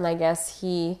restaurant, and I guess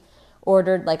he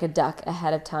ordered like a duck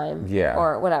ahead of time. Yeah.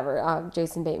 Or whatever.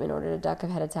 Jason Bateman ordered a duck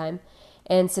ahead of time,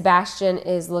 and Sebastian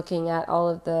is looking at all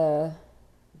of the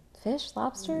fish,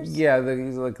 lobsters. Yeah,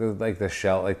 he's like the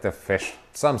shell, like the fish,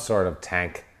 some sort of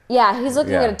tank. Yeah, he's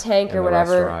looking at a tank in or the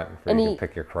whatever, restaurant where and you he can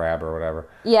pick your crab or whatever.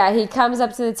 Yeah, he comes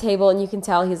up to the table and you can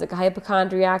tell he's like a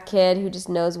hypochondriac kid who just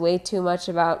knows way too much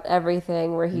about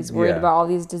everything, where he's worried Yeah. about all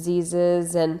these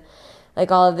diseases and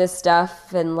like all of this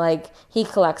stuff, and like he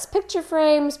collects picture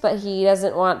frames but he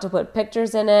doesn't want to put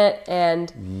pictures in it,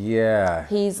 and Yeah.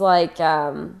 he's like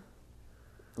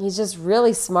he's just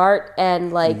really smart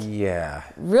and like Yeah.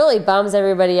 really bums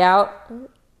everybody out.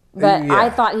 But Yeah. I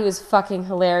thought he was fucking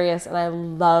hilarious, and I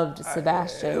loved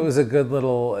Sebastian. It was a good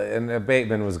little, and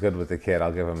Bateman was good with the kid.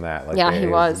 I'll give him that. Like, Yeah, he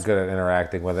was. good at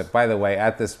interacting with it. By the way,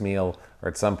 at this meal, or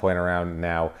at some point around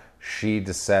now, she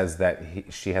just says that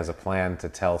she has a plan to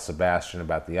tell Sebastian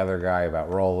about the other guy,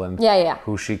 about Roland. Yeah.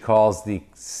 Who she calls the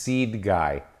seed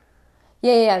guy.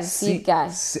 Yeah, the seed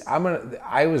guy.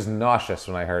 I was nauseous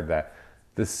when I heard that.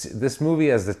 This movie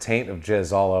has the taint of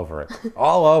jizz all over it.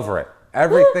 All over it.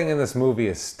 Everything in this movie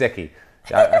is sticky.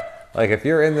 Like, if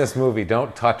you're in this movie,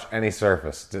 don't touch any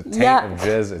surface. The taint of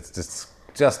jizz, it's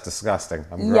just disgusting.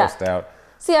 I'm grossed out.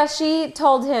 So yeah, she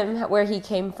told him where he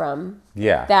came from.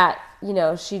 Yeah. That,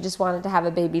 she just wanted to have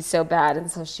a baby so bad,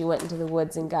 and so she went into the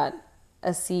woods and got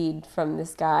a seed from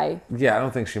this guy. Yeah, I don't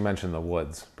think she mentioned the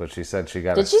woods, but she said she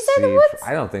got Did a she say the seed. woods?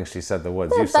 I don't think she said the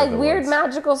woods. You It's said like the weird woods.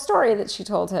 magical story that she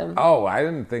told him. Oh, I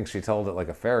didn't think she told it like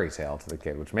a fairy tale to the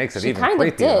kid, which makes it She even kind of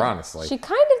creepier, did. honestly. She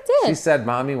kind of did. She said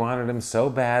Mommy wanted him so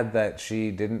bad that she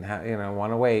didn't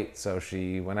want to wait, so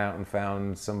she went out and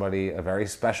found somebody, a very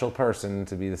special person,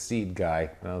 to be the seed guy.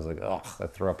 And I was like, ugh,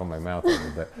 that threw up on my mouth a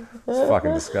little bit. It's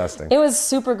fucking disgusting. It was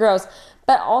super gross.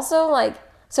 But also, like,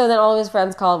 so then all of his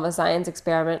friends call him a science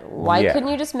experiment. Why Yeah. couldn't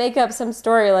you just make up some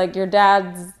story like your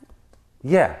dad's...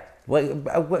 Yeah. Like,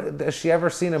 has she ever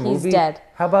seen a movie? He's dead.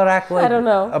 How about act like I don't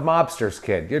know. a mobster's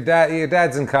kid? Your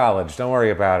dad's in college. Don't worry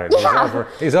about it.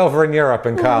 He's over in Europe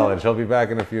in college. He'll be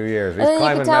back in a few years. He's And then you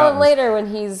climbing can tell him mountains. later when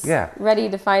he's ready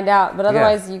to find out. But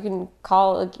otherwise, you can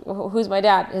call, like, who's my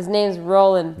dad? His name's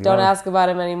Roland. Don't ask about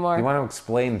him anymore. You want to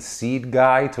explain seed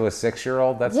guy to a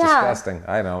 6-year-old? That's disgusting.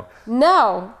 I don't.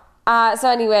 No. So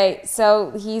anyway,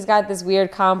 so he's got this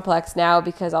weird complex now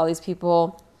because all these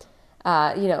people,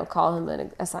 call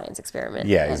him a science experiment.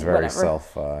 Yeah, he's very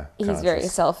He's very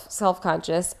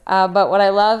self-conscious. But what I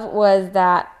love was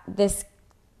that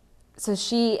so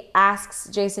she asks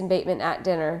Jason Bateman at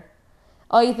dinner,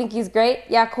 "Oh, you think he's great?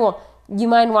 Yeah, cool. You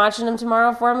mind watching him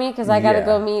tomorrow for me? Because I got to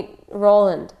go meet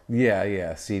Roland."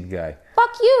 Yeah, seed guy.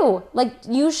 Fuck you. Like,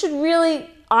 you should really,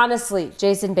 honestly,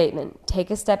 Jason Bateman, take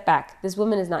a step back. This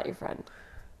woman is not your friend.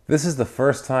 This is the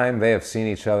first time they have seen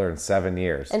each other in 7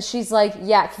 years. And she's like,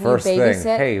 yeah, can First you babysit?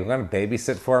 thing, hey, you want to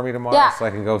babysit for me tomorrow so I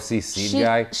can go see seed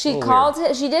guy? She called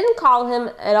him. She didn't call him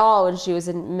at all when she was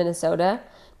in Minnesota.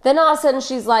 Then all of a sudden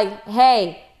she's like,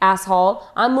 hey, asshole,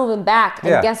 I'm moving back.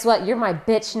 And guess what? You're my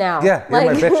bitch now. Yeah,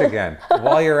 you're my bitch again.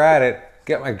 While you're at it,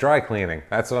 get my dry cleaning.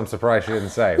 That's what I'm surprised she didn't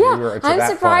say. Yeah, I'm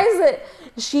surprised that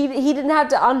he didn't have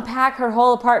to unpack her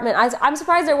whole apartment. I'm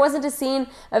surprised there wasn't a scene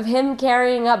of him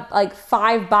carrying up like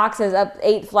 5 boxes up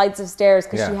 8 flights of stairs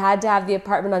because she had to have the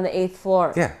apartment on the 8th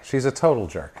floor. Yeah, she's a total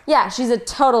jerk. Yeah, she's a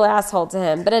total asshole to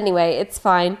him. But anyway, it's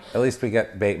fine. At least we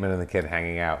get Bateman and the kid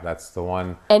hanging out. That's the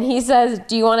one. And he says,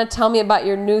 "Do you want to tell me about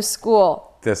your new school?"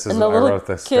 This is and the what I little wrote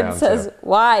this kid down says, too.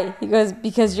 "Why?" He goes,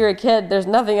 "Because you're a kid. There's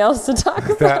nothing else to talk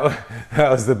about."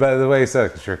 That was the way he said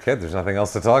it. Because you're a kid, there's nothing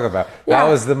else to talk about. Yeah. That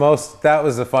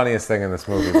was the funniest thing in this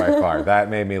movie by far.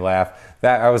 That made me laugh.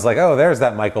 That I was like, oh, there's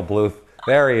that Michael Bluth.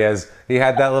 There he is. He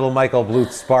had that little Michael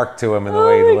Bluth spark to him in the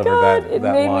way he delivered that line. It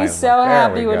made me so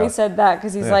happy when he said that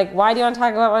because he's like, "Why do you want to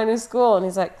talk about my new school?" And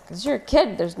he's like, "Because you're a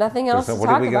kid. There's nothing else to talk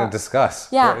about." What are we going to discuss?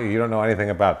 Yeah. You don't know anything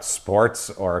about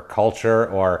sports or culture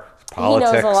or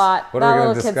politics. He knows a lot. What that are we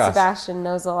little going to kid discuss? Sebastian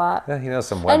knows a lot. Yeah, he knows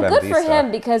some And WebMD good for stuff.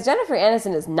 him because Jennifer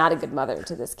Aniston is not a good mother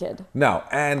to this kid. No,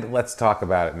 and let's talk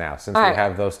about it now. Since we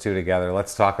have those two together,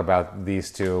 let's talk about these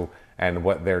two and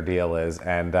what their deal is.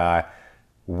 And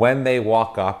when they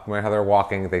walk up, how they're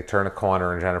walking, they turn a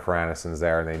corner and Jennifer Aniston's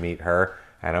there and they meet her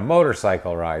and a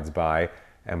motorcycle rides by.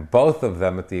 And both of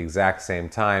them at the exact same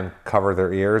time cover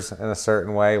their ears in a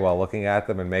certain way while looking at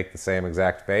them and make the same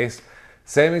exact face.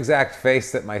 Same exact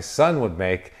face that my son would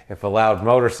make if a loud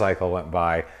motorcycle went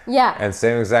by. Yeah. And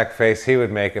same exact face he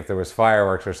would make if there was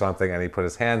fireworks or something and he put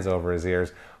his hands over his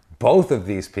ears. Both of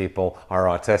these people are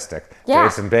autistic. Yeah.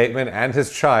 Jason Bateman and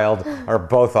his child are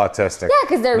both autistic. Yeah,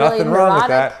 because they're Nothing really wrong with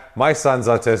neurotic. that. My son's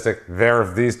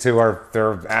autistic. These two are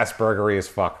Aspergery as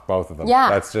fuck, both of them.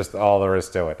 Yeah. That's just all there is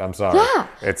to it. I'm sorry.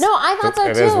 Yeah. No, I thought so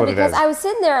it is too what it because is. I was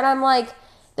sitting there and I'm like,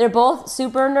 they're both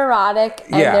super neurotic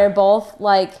and Yeah. they're both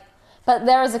like, but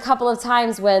there was a couple of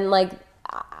times when like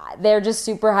they're just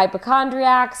super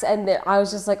hypochondriacs and I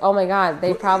was just like, oh my God,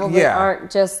 they probably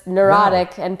aren't just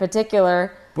neurotic and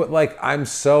particular. But like, I'm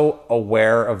so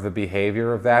aware of the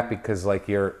behavior of that because like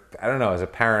I don't know, as a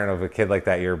parent of a kid like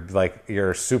that,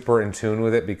 you're super in tune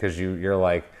with it because you're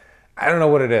like, I don't know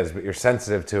what it is, but you're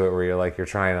sensitive to it where you're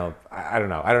trying to, I don't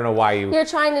know why you're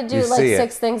trying to do like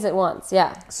 6 things at once.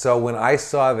 Yeah. So when I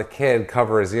saw the kid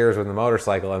cover his ears with the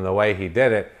motorcycle and the way he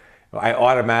did it, I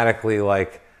automatically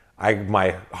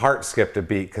my heart skipped a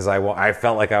beat because I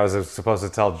felt like I was supposed to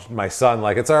tell my son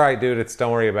like, it's all right, dude,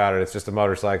 don't worry about it, it's just a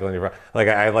motorcycle, and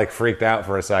I freaked out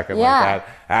for a second like that.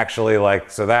 Actually,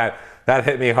 so that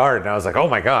hit me hard, and I was like, oh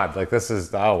my God, this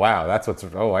is, oh wow,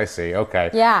 I see, okay.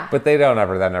 Yeah. But that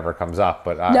never comes up.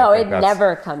 But no, it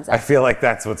never comes up. I feel like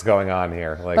that's what's going on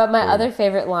here. But my other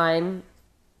favorite line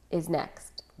is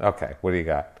next. Okay, what do you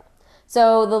got?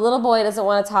 So the little boy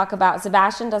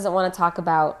Sebastian doesn't want to talk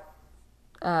about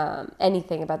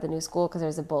anything about the new school because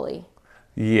there's a bully.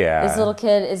 Yeah. This little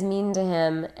kid is mean to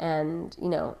him and,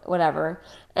 whatever.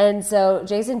 And so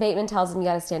Jason Bateman tells him you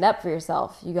got to stand up for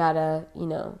yourself. You got to,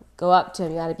 go up to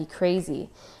him. You got to be crazy.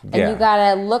 And you got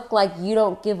to look like you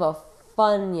don't give a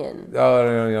funyun. Oh,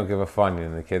 no, you don't give a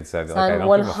funyun. The kid said, I don't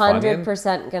I'm give a funyun.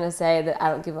 100% going to say that I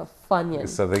don't give a funyun.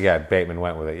 So, Bateman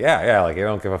went with it. Yeah, you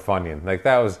don't give a funyun.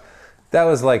 That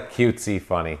was cutesy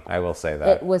funny. I will say that.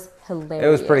 It was hilarious. It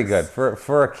was pretty good.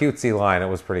 For a cutesy line, it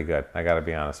was pretty good. I got to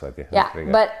be honest with you. Yeah,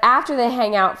 but after they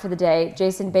hang out for the day,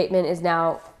 Jason Bateman is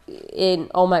now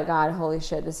oh my God, holy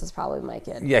shit, this is probably my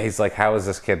kid. Yeah, he's like, how is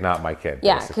this kid not my kid?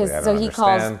 Yeah, because he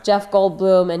calls Jeff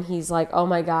Goldblum and he's like, oh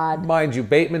my God. Mind you,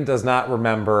 Bateman does not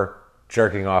remember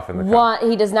jerking off in the cup.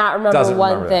 He does not remember Doesn't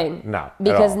one remember thing. that. No, at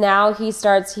because all. now he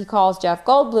calls Jeff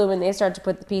Goldblum, and they start to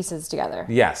put the pieces together.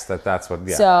 Yes, that's what.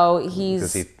 Yeah. So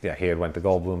because he had went to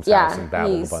Goldblum's house and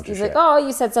babbled a bunch of shit. He's like, oh,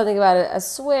 you said something about a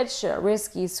switch, a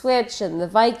risky switch, and the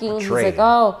Viking. He's trade. like,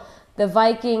 oh, the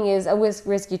Viking is a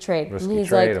risky trade. Risky and he's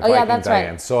trade. like, oh yeah, that's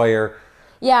Diane right. Sawyer.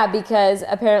 Yeah, because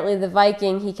apparently the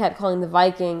Viking, he kept calling the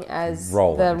Viking as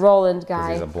Roland. the Roland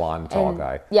guy. Because he's a blonde, tall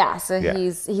guy. Yeah, so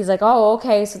he's like, oh,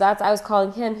 okay, so I was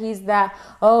calling him. He's that.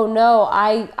 Oh no,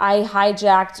 I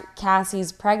hijacked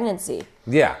Cassie's pregnancy.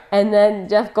 Yeah. And then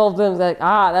Jeff Goldblum's like,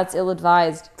 that's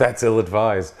ill-advised. That's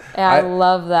ill-advised. And I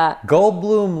love that.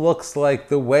 Goldblum looks like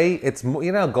the way it's,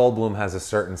 Goldblum has a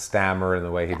certain stammer in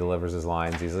the way he delivers his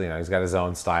lines. He's got his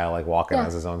own style, like Walken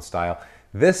has his own style.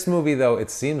 This movie, though, it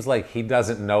seems like he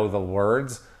doesn't know the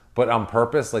words, but on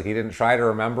purpose, like he didn't try to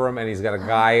remember them, and he's got a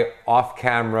guy off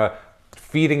camera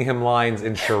feeding him lines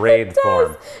in charade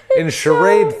form. In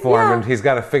charade form, and he's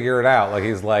got to figure it out. Like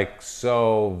he's like,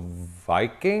 so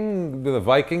Viking? The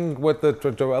Viking with the,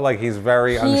 like he's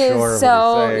very unsure of what he's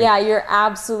saying. Yeah, you're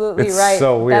absolutely It's right.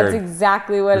 so weird. That's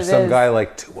exactly what There's it some is. guy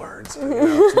like 2 words,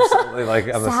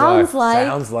 like on the Sounds side. like.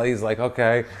 Sounds like. He's like,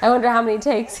 okay. I wonder how many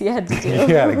takes he had to do. You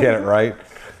gotta get it right.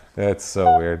 That's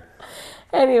so weird.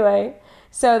 Anyway,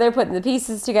 so they're putting the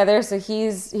pieces together. So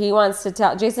Jason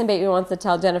Bateman wants to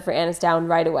tell Jennifer Aniston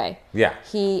right away. Yeah.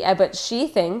 But she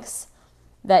thinks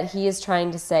that he is trying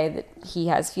to say that he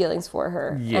has feelings for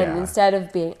her. Yeah. And instead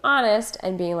of being honest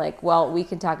and being like, well, we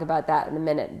can talk about that in a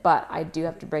minute, but I do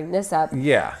have to bring this up.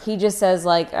 Yeah. He just says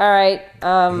like, all right.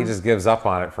 He just gives up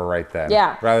on it for right then.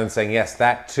 Yeah. Rather than saying, yes,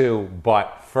 that too,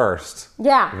 but first.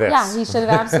 Yeah. this. Yeah. He should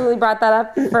have absolutely brought that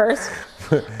up first.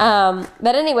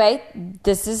 But anyway,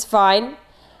 this is fine.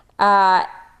 Now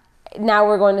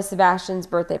we're going to Sebastian's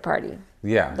birthday party.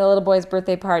 Yeah. The little boy's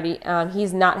birthday party.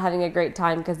 He's not having a great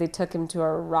time because they took him to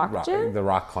a rock gym. The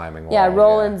rock climbing wall. Yeah,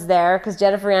 Roland's there because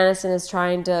Jennifer Aniston is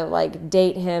trying to like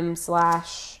date him /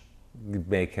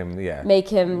 Make him,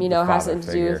 have something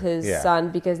to do with his son,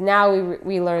 because now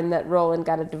we learn that Roland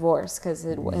got a divorce because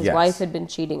his wife had been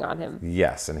cheating on him.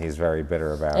 Yes, and he's very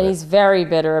bitter about it. And he's very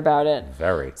bitter about it.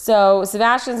 Very. So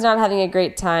Sebastian's not having a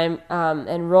great time,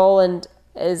 and Roland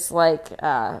is like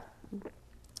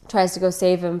tries to go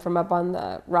save him from up on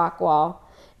the rock wall,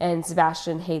 and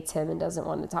Sebastian hates him and doesn't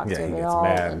want to talk to him at all.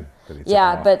 Mad that he took him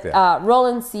off. But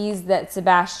Roland sees that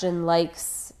Sebastian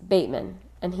likes Bateman,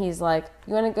 and he's like,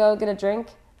 "You want to go get a drink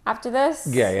after this?"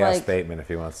 Yeah, he asked Bateman if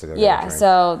he wants to go get a drink.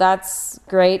 So that's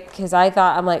great, because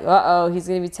I'm like, he's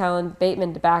going to be telling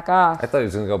Bateman to back off. I thought he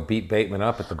was going to go beat Bateman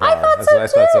up at the bar. I thought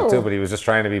so too, but he was just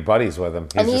trying to be buddies with him.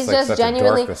 He's like just such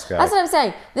genuinely. a dork, this guy. That's what I'm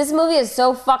saying. This movie is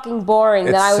so fucking boring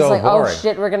that I was so like, boring. oh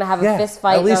shit, we're gonna have a fist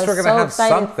fight. At least and I we're was going to so have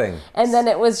excited. something. And then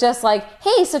it was just like,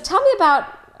 hey, so tell me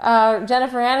about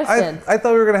Jennifer Aniston. I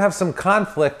thought we were going to have some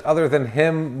conflict other than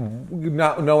him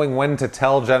not knowing when to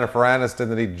tell Jennifer Aniston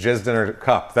that he jizzed in her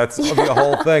cup. That's the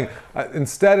whole thing.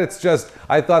 Instead, it's just,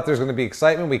 I thought there's going to be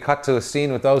excitement. We cut to a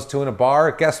scene with those two in a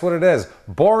bar. Guess what it is?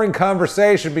 Boring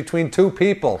conversation between two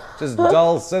people. Just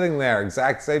dull sitting there.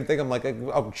 Exact same thing. I'm like,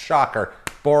 oh, shocker.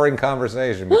 Boring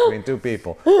conversation between two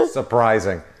people.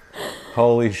 Surprising.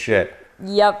 Holy shit.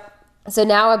 Yep. So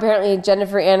now apparently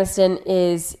Jennifer Aniston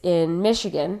is in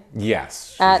Michigan.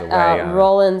 Yes. She's At away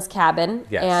Roland's cabin.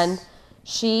 Yes. And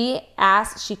she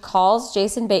calls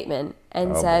Jason Bateman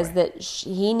and says that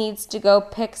he needs to go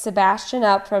pick Sebastian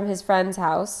up from his friend's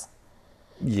house.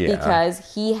 Yeah.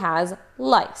 Because he has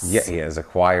lice. Yeah, he has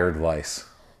acquired lice.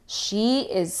 She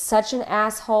is such an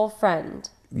asshole friend.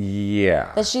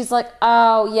 Yeah. That she's like,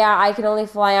 oh, yeah, I can only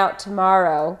fly out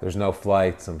tomorrow. There's no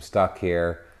flights. I'm stuck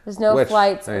here. There's no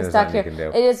flights. I'm stuck here.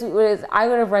 It is. I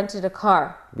would have rented a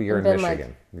car. But you're in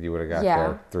Michigan. You would have got Yeah.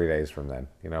 there 3 days from then.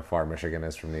 You know how far Michigan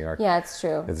is from New York? Yeah, it's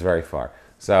true. It's very far.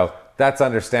 So that's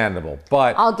understandable.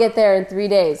 But I'll get there in 3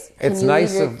 days. It's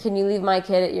nice Can you leave my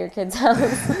kid at your kid's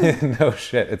house? no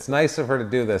shit. It's nice of her to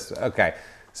do this. Okay.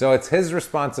 So it's his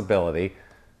responsibility.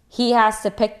 He has to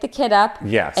pick the kid up.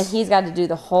 Yes. And he's got to do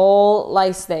the whole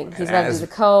lice thing. He's got to do the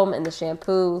comb and the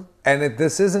shampoo. And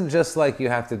this isn't just like you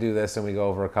have to do this and we go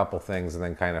over a couple things and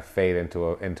then kind of fade into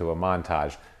a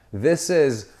montage. This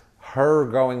is her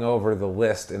going over the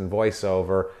list in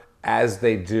voiceover as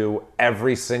they do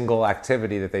every single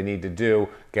activity that they need to do.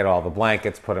 Get all the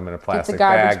blankets, put them in a plastic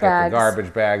bag, get the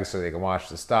garbage bags so they can wash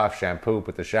the stuff, shampoo,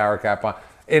 put the shower cap on.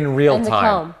 In real time.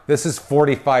 Comb. This is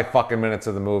 45 fucking minutes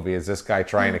of the movie is this guy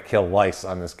trying to kill lice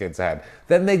on this kid's head.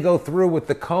 Then they go through with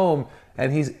the comb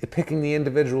and he's picking the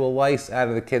individual lice out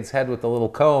of the kid's head with the little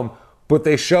comb. but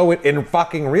they show it in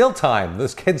fucking real time.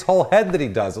 This kid's whole head that he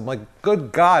does. I'm like,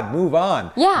 good God, move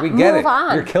on. Yeah, we get move it.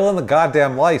 on. You're killing the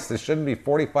goddamn lice. This shouldn't be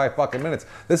 45 fucking minutes.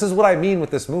 This is what I mean with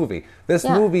this movie. This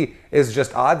movie is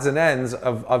just odds and ends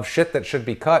of shit that should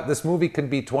be cut. This movie can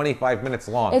be 25 minutes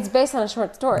long. It's based on a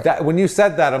short story. When you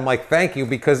said that, I'm like, thank you,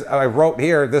 because I wrote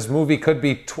here, this movie could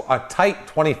be a tight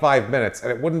 25 minutes,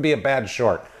 and it wouldn't be a bad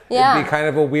short. Yeah. It'd be kind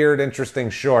of a weird, interesting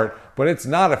short, but it's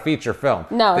not a feature film.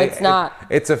 No, it's not.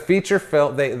 It's a feature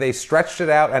film. They stretched it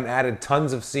out and added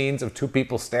tons of scenes of two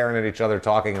people staring at each other,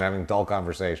 talking and having dull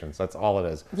conversations. That's all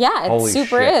it is. Yeah, it Holy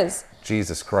super shit. is.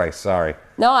 Jesus Christ, sorry.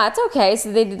 No, that's okay.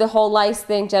 So they did the whole lice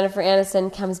thing. Jennifer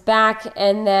Aniston comes back,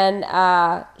 and then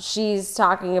she's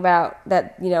talking about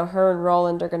that, her and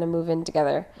Roland are going to move in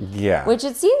together. Yeah. Which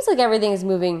it seems like everything is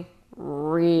moving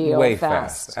real way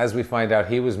fast. As we find out,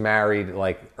 he was married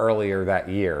earlier that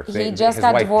year. He just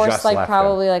got divorced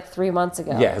probably 3 months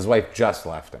ago. Yeah, his wife just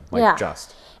left him.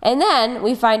 Just. And then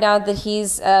we find out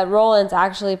that Roland's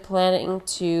actually planning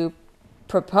to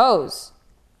propose.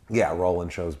 Yeah,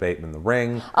 Roland shows Bateman the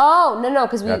ring. Oh, no,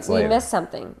 because we missed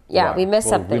something. Yeah, What? we missed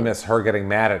something. We missed her getting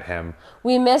mad at him.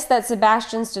 We missed that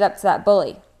Sebastian stood up to that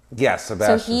bully. Yes,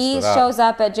 Sebastian So he shows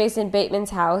up at Jason Bateman's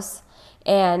house,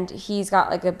 and he's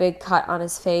got a big cut on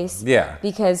his face. Yeah.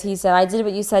 Because he said, I did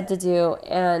what you said to do,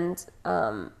 and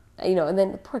and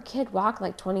then the poor kid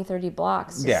walked 20, 30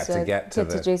 blocks just to get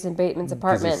to Jason Bateman's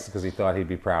apartment. Because he thought he'd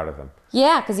be proud of him.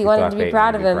 Yeah, because he wanted to be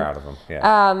proud of him.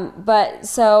 Yeah. But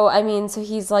so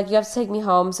he's like, you have to take me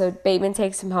home. So Bateman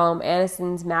takes him home.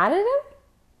 Aniston's mad at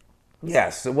him?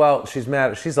 Yes. Well, she's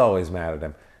mad. She's always mad at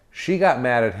him. She got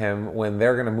mad at him when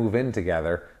they're going to move in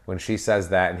together. When she says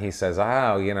that, and he says,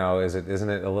 isn't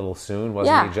it a little soon?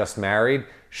 Wasn't he just married?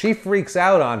 She freaks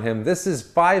out on him. This is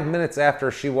 5 minutes after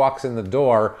she walks in the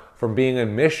door from being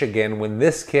in Michigan when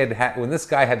this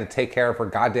guy had to take care of her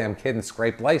goddamn kid and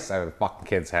scrape lice out of the fucking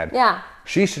kid's head. Yeah.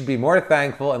 She should be more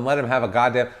thankful and let him have a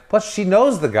goddamn... Plus, she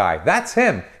knows the guy. That's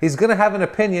him. He's going to have an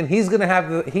opinion. He's the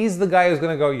guy who's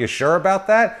going to go, you sure about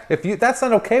that? If that's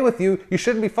not okay with you, you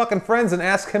shouldn't be fucking friends and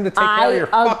ask him to take care of your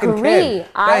fucking kid.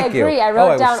 I agree. I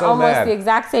wrote down almost the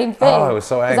exact same thing. Oh, I was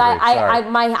so angry.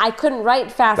 I couldn't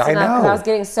write fast enough because I was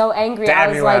getting so angry. Damn I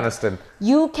was you, like, Aniston.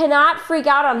 You cannot freak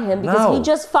out on him because he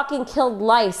just fucking killed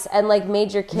lice and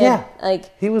made your kid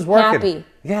he was working. happy.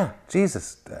 Yeah,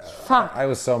 Jesus. Fuck. I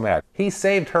was so mad. He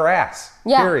saved her ass.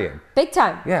 Yeah. Period. Big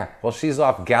time. Yeah. Well, she's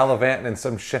off gallivanting in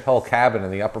some shithole cabin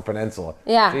in the Upper Peninsula.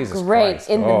 Yeah. Jesus great.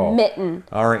 Christ. In the mitten.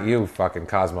 Aren't you fucking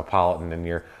cosmopolitan in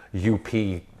your UP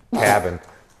cabin?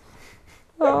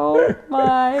 Oh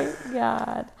my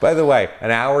God. By the way, an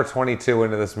hour 22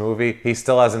 into this movie, he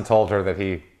still hasn't told her that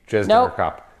he jizzed in her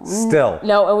cup. Still.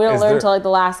 No, and we don't learn until the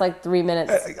last 3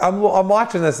 minutes. I'm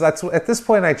watching this. At this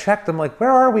point I checked. I'm like, where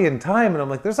are we in time? And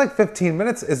I'm like, there's 15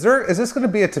 minutes. Is this going to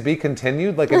be a to be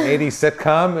continued, like an 80s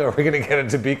sitcom? Are we going to get a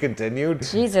to be continued?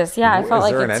 Jesus, yeah, I felt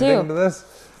like it too. Is there an ending to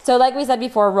this? So like we said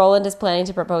before, Roland is planning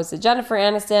to propose to Jennifer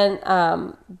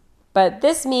Aniston. But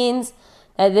this means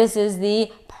that this is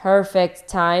the perfect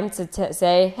time to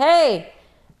say, hey,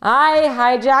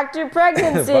 I hijacked your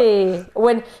pregnancy.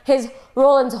 When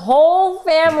Roland's whole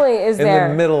family is there.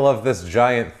 In the middle of this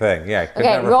giant thing.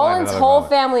 Yeah. Roland's whole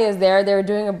family is there. They're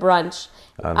doing a brunch.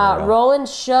 Roland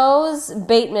shows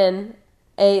Bateman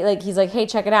he's like, hey,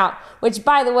 check it out. Which,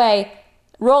 by the way,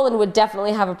 Roland would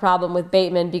definitely have a problem with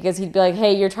Bateman because he'd be like,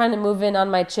 hey, you're trying to move in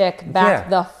on my chick. Back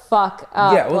the fuck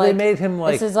up. Yeah, well, they made him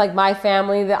this is my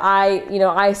family that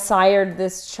I sired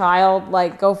this child.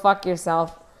 Go fuck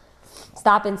yourself.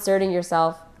 Stop inserting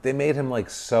yourself. They made him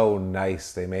so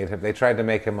nice. They tried to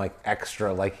make him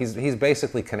extra. He's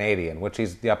basically Canadian, which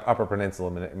the Upper Peninsula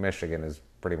in Michigan is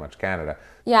pretty much Canada.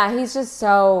 Yeah, he's just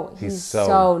he's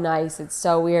so nice. It's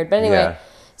so weird. But anyway,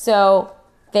 so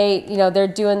they're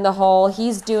doing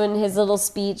he's doing his little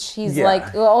speech. He's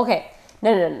like, well, okay,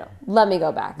 no. Let me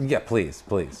go back. Yeah, please.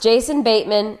 Jason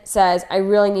Bateman says, I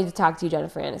really need to talk to you,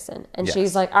 Jennifer Aniston. And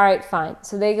she's like, all right, fine.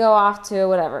 So they go off to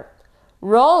whatever.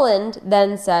 Roland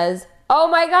then says, oh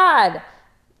my God,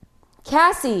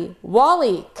 Cassie,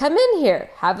 Wally, come in here,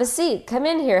 have a seat. Come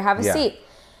in here, have a seat.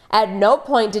 At no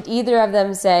point did either of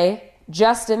them say,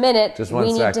 just a minute,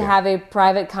 we need to have a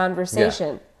private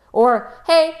conversation. Yeah. Or,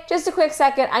 hey, just a quick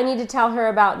second, I need to tell her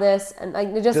about this, and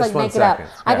just make it up.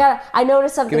 Yeah. I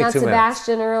noticed something on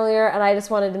Sebastian earlier, and I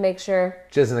just wanted to make sure.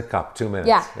 Jizz in a cup, 2 minutes.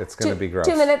 Yeah. It's going to be gross.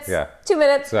 2 minutes. Yeah. 2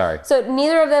 minutes. Sorry. So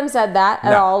neither of them said that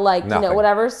at all, nothing.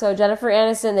 Whatever. So Jennifer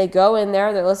Aniston, they go in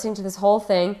there, they're listening to this whole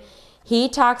thing. He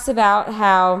talks about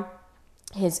how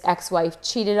his ex-wife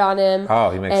cheated on him. Oh,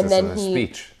 he makes this in a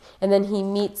speech. And then he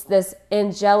meets this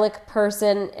angelic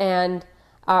person, and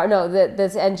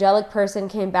this angelic person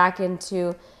came back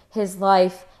into his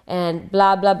life and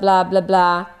blah, blah, blah, blah,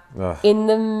 blah. Ugh. In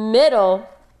the middle,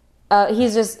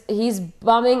 he's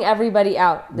bumming everybody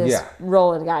out, this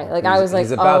Roland guy. Like, I was like,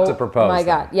 he's about to propose. Oh my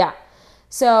God, yeah.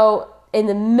 So in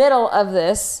the middle of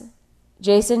this,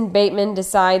 Jason Bateman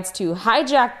decides to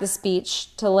hijack the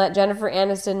speech to let Jennifer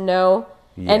Aniston know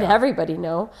and everybody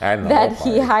know that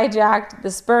he hijacked the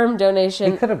sperm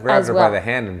donation. He could have grabbed her well. by the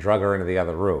hand and drug her into the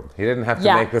other room. He didn't have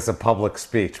to make this a public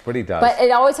speech, but he does. But it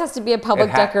always has to be a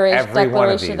public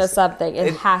declaration of something.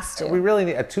 It has to. We really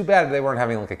need. Too bad they weren't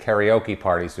having like a karaoke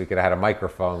party, so he could have had a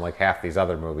microphone like half these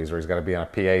other movies where he's got to be on a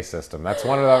PA system. That's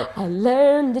one of the. I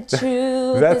learned the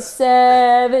truth at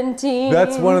 17.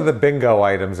 That's one of the bingo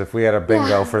items. If we had a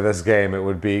bingo for this game, it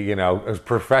would be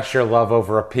profess your love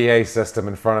over a PA system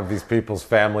in front of these people's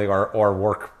family or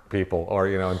work people or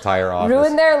entire office.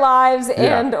 Ruin their lives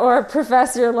and or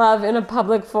profess your love in a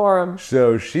public forum.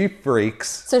 So she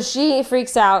freaks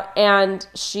out and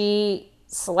she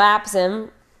slaps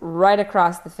him right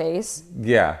across the face.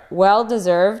 Yeah. Well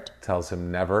deserved. Tells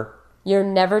him never. You're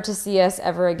never to see us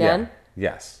ever again.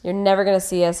 Yeah. Yes. You're never going to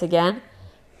see us again.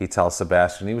 He tells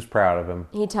Sebastian he was proud of him.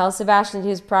 He tells Sebastian he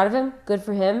was proud of him. Good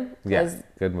for him. Yeah,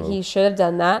 good move. He should have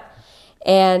done that.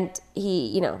 And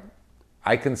he,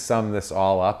 I can sum this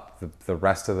all up, the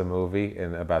rest of the movie,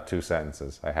 in about 2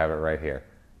 sentences. I have it right here.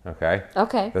 Okay?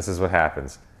 Okay. This is what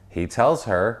happens. He tells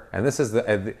her, and this is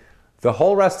the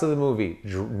whole rest of the movie,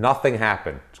 nothing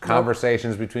happened.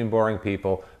 Conversations between boring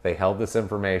people. They held this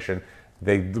information.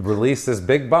 They released this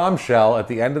big bombshell at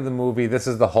the end of the movie. This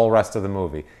is the whole rest of the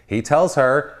movie. He tells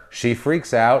her, she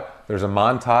freaks out. There's a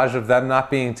montage of them not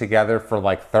being together for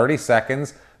like 30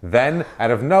 seconds. Then,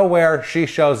 out of nowhere, she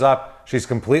shows up. She's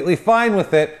completely fine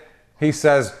with it. He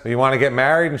says, you want to get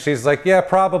married? And she's like, yeah,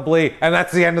 probably. And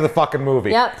that's the end of the fucking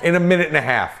movie. Yep. In a minute and a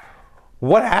half.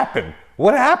 What happened?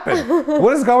 What happened?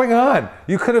 What is going on?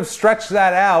 You could have stretched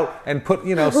that out and put,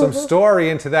 some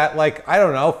story into that, like, I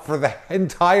don't know, for the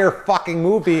entire fucking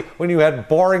movie when you had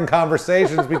boring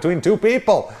conversations between two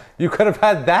people. You could have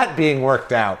had that being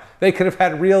worked out. They could have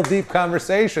had real deep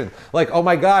conversation. Like, oh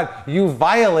my God, you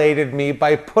violated me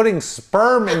by putting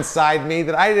sperm inside me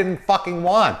that I didn't fucking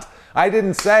want. I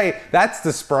didn't say, that's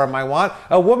the sperm I want.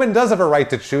 A woman does have a right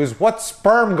to choose what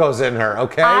sperm goes in her,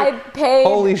 okay?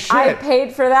 Holy shit. I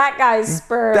paid for that guy's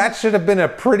sperm. That should have been a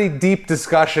pretty deep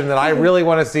discussion that I really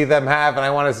want to see them have, and I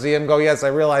want to see him go, yes, I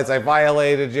realize I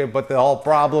violated you, but the whole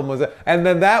problem was... And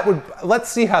then let's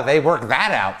see how they work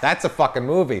that out. That's a fucking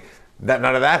movie. None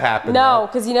of that happened. No,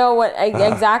 because you know what?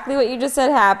 Exactly what you just said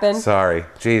happened. Sorry.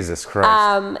 Jesus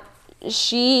Christ.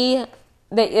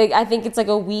 I think it's like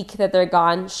a week that they're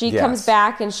gone. She comes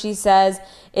back and she says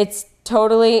it's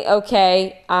totally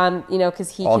okay,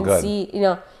 because he can see,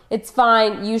 it's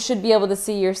fine. You should be able to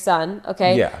see your son,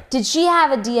 okay? Yeah. Did she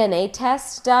have a DNA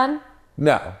test done?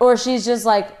 No. Or she's just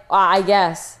like, I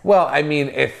guess. Well, I mean,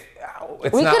 if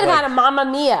it's we not could have like, had a Mamma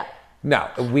Mia. No,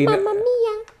 Mamma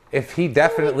Mia. If he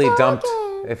definitely dumped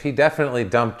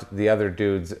the other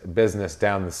dude's business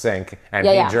down the sink and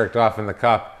he jerked off in the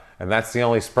cup, and that's the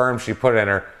only sperm she put in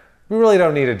her, we really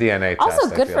don't need a DNA test.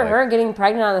 Also, good for her getting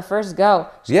pregnant on the first go.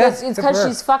 Yes, it's because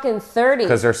she's fucking 30.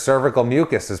 Because her cervical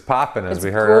mucus is popping, as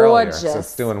we heard earlier. So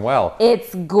it's doing well.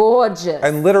 It's gorgeous.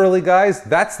 And literally, guys,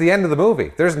 that's the end of the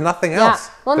movie. There's nothing else.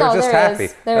 Well, They're just happy.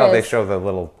 They show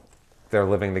they're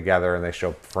living together and they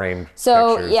show framed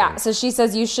pictures. So she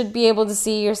says, you should be able to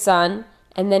see your son.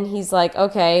 And then he's like,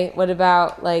 okay, what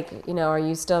about, are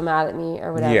you still mad at me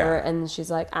or whatever? Yeah. And she's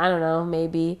like, I don't know,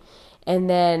 maybe. And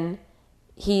then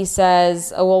he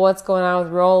says, oh, well, what's going on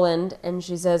with Roland? And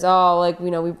she says, oh,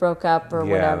 we broke up or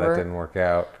whatever. Yeah, that didn't work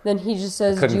out. Then he just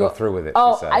says, couldn't go through with it,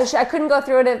 oh, she says. I couldn't go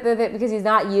through with it because he's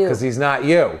not you. Because he's not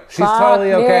you. She's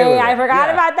totally okay with it. I forgot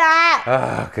about that.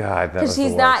 Oh, God, that was the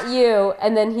worst. Because he's not you.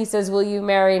 And then he says, will you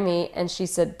marry me? And she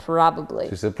said, probably.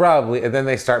 She said, probably. And then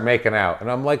they start making out. And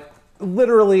I'm like,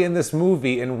 literally in this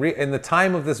movie, in the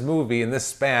time of this movie, in this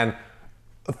span,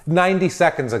 90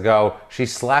 seconds ago, she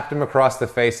slapped him across the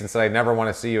face and said, I never want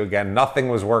to see you again. Nothing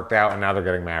was worked out, and now they're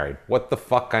getting married. What the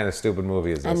fuck kind of stupid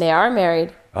movie is this? And they are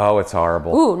married. Oh, it's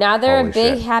horrible. Ooh, now they're Holy a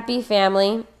big, shit. happy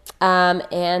family.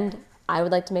 And I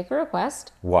would like to make a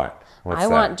request. What? What's I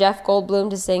that? want Jeff Goldblum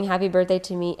to sing happy birthday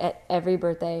to me at every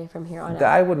birthday from here on out.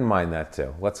 I wouldn't mind that,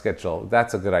 too. Let's get Joel.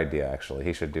 That's a good idea, actually.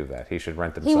 He should do that. He should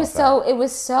rent himself out. It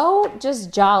was so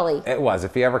just jolly. It was.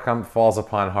 If he ever falls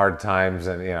upon hard times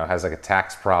and, has a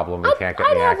tax problem and can't get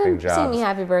any acting jobs. Sing me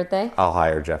happy birthday. I'll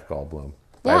hire Jeff Goldblum.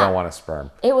 Yeah. I don't want a sperm.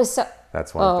 It was so...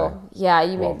 That's one thing. Oh, yeah,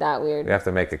 you made that weird. You have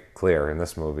to make it clear in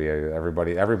this movie.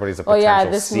 Everybody's a potential Oh yeah,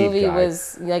 this seed movie guy.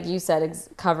 was, like you said,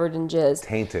 covered in jizz.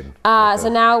 Tainted. So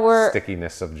now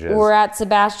stickiness of jizz. we're at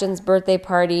Sebastian's birthday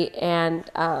party, and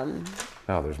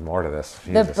Oh, there's more to this.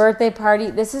 the Jesus. birthday party.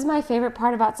 This is my favorite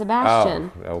part about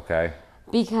Sebastian. Oh, okay.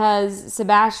 Because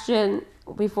Sebastian,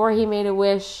 before he made a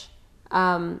wish,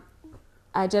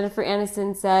 Jennifer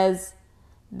Aniston says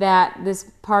that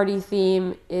this party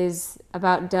theme is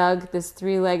about Doug, this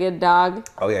 3-legged dog.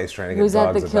 Oh yeah, he's trying to get who's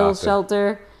at dogs the kill adopted.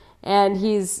 shelter, and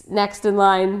he's next in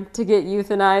line to get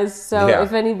euthanized. So Yeah.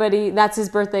 if anybody, that's his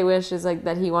birthday wish, is like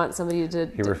that he wants somebody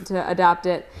to adopt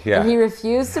it. Yeah. And he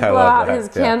refused to I blow love out that, his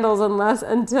yeah. candles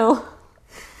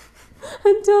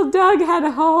until Doug had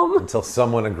a home. Until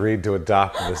someone agreed to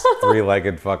adopt this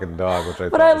 3-legged fucking dog, which I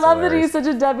But thought I was love that hilarious. he's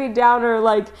such a Debbie Downer,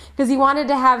 like, because he wanted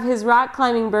to have his rock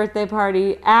climbing birthday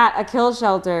party at a kill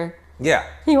shelter. Yeah.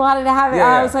 He wanted to have it. Yeah,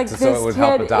 I was like, so this it would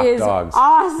help kid adopt is dogs.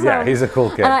 awesome. Yeah, he's a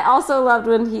cool kid. And I also loved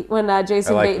when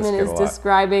Jason I like this Bateman kid is a lot.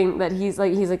 describing that he's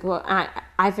like, well,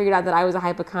 I figured out that I was a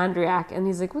hypochondriac, and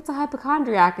he's like, what's a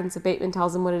hypochondriac? And so Bateman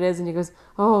tells him what it is, and he goes,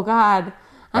 oh God,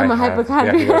 I'm a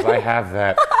hypochondriac. Yeah, he goes, I have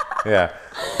that. Yeah.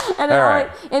 And All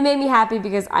right. it made me happy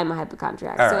because I'm a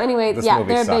hypochondriac. All So right. anyway, This yeah, movie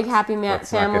they're a big sucks. happy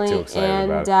Let's not get family, too excited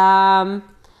and about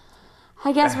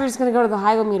I guess we're just gonna go to the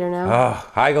Heigl meter now.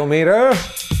 Oh, Heigl meter.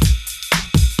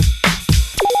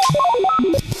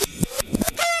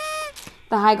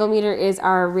 The Heigl meter is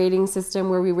our rating system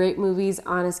where we rate movies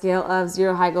on a scale of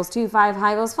 0 Heigls to 5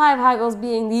 Heigls, 5 Heigls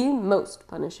being the most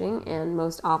punishing and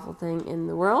most awful thing in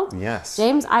the world. Yes.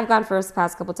 James, I've gone first the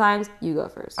past couple times. You go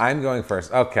first. I'm going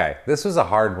first. Okay. This was a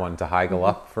hard one to Heigl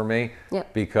up for me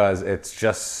Yep. because it's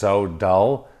just so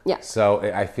dull. Yeah. So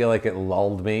I feel like it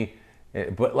lulled me.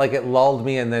 But like it lulled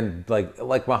me, and then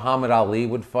like Muhammad Ali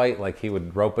would fight, like he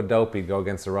would rope a dope, he'd go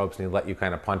against the ropes and he'd let you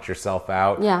kind of punch yourself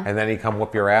out, Yeah. and then he'd come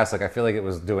whoop your ass. Like I feel like it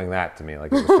was doing that to me,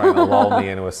 like it was trying to lull me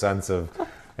into a sense of,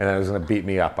 and then it was going to beat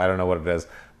me up. I don't know what it is,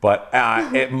 but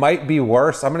it might be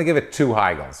worse. I'm going to give it 2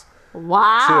 Heigls.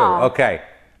 Wow. 2. Okay.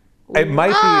 It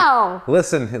might Wow. be.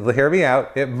 Listen, hear me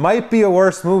out. It might be a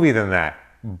worse movie than that.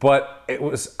 But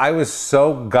I was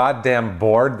so goddamn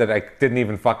bored that I didn't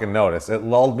even fucking notice. It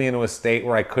lulled me into a state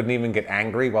where I couldn't even get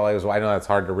angry I know that's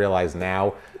hard to realize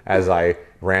now as I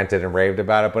ranted and raved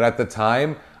about it. But at the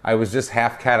time, I was just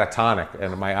half catatonic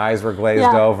and my eyes were glazed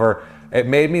Yeah. over. It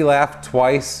made me laugh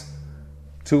twice.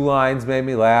 2 lines made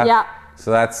me laugh. Yeah.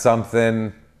 So that's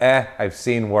something. I've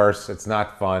seen worse. It's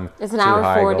not fun. It's an 2 hour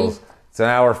 40. Heigls. It's an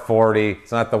hour 40.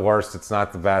 It's not the worst. It's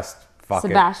not the best. Fuck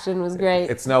Sebastian was great.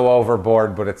 It's no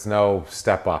Overboard, but it's no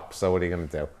Step Up. So what are you going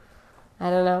to do? I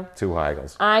don't know. 2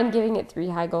 Heigls. I'm giving it 3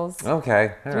 Heigls.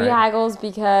 Okay. All 3 right. Heigls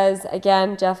because,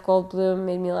 again, Jeff Goldblum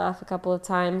made me laugh a couple of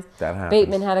times. That happens.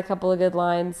 Bateman had a couple of good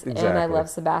lines, and I Exactly. love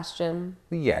Sebastian.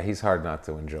 Yeah, he's hard not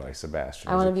to enjoy, Sebastian.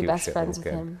 I He's wanna a be cute best shit friends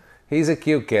little with kid. him. He's a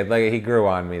cute kid. Like he grew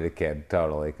on me, the kid,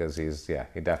 totally, because he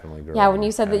definitely grew Yeah, on when me.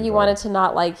 you said I that you enjoyed wanted him. to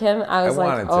not like him, I was like,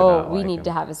 wanted to oh, not we like need him.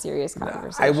 to have a serious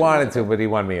conversation. I wanted to, but he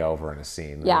won me over in a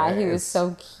scene. Yeah, he was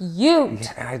so cute.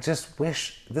 Yeah, and I just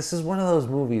wish this is one of those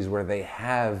movies where they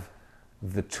have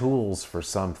the tools for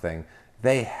something.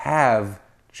 They have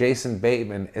Jason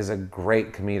Bateman is a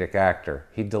great comedic actor.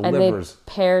 He And they delivers.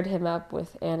 paired him up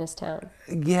with Aniston.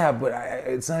 Yeah, but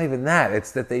it's not even that.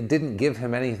 It's that they didn't give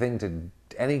him anything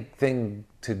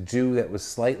to do that was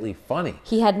slightly funny.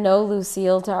 He had no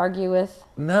Lucille to argue with.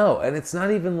 No, and it's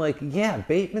not even like, yeah,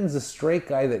 Bateman's a straight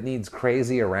guy that needs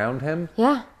crazy around him.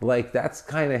 Yeah. Like that's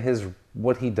kind of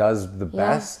what he does the Yeah,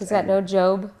 best. he's got no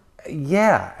Job.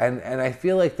 Yeah, and I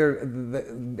feel like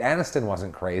Aniston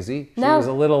wasn't crazy. She No. was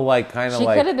a little like kind of She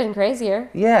like could have been crazier.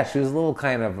 yeah, she was a little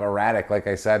kind of erratic, like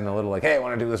I said, and a little like, hey, I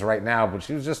want to do this right now. But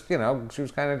she was just, she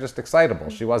was kind of just excitable.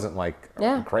 She wasn't like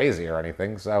Yeah. crazy or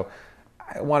anything. So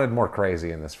I wanted more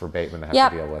crazy in this for Bateman to have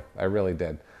Yep. to deal with. I really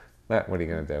did. What are you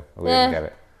going to do? We didn't get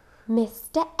it.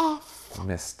 Mr. F.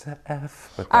 Mr.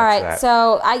 F. But All that's right, that.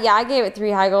 so I gave it 3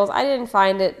 Heigls. I didn't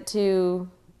find it too.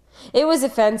 It was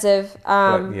offensive.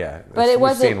 But, yeah, but it we've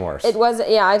wasn't. seen worse. It wasn't.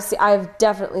 Yeah, I've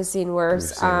definitely seen worse.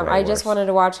 We've seen way I just worse. wanted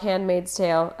to watch *Handmaid's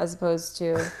Tale* as opposed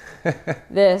to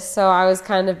this, so I was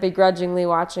kind of begrudgingly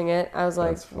watching it. I was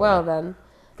like, That's funny. well then,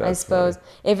 I That's suppose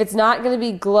if it's not going to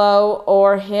be *Glow*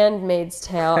 or *Handmaid's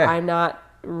Tale*, I'm not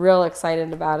real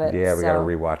excited about it. Yeah, we so. got to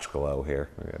rewatch Glow here.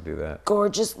 We got to do that.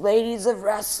 Gorgeous Ladies of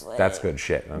Wrestling. That's good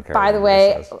shit. I don't care By what the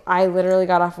anybody way, says. I literally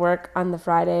got off work on the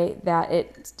Friday that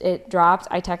it dropped.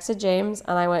 I texted James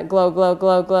and I went, glow, glow,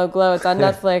 glow, glow, glow. It's on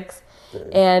Netflix.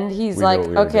 And he's We knew like, what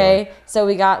we were okay. So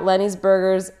we got Lenny's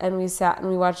Burgers and we sat and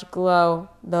we watched Glow.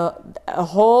 a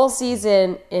whole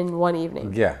season in one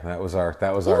evening. Yeah, that was our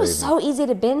It was evening. so easy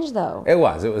to binge, though. It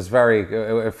was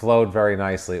it flowed very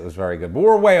nicely. It was very good. But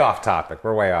we're way off topic.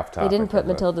 They didn't put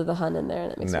Matilda the Hun in there,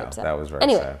 and that makes me upset. That was very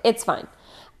anyway, sad. It's fine.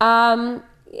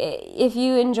 If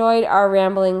you enjoyed our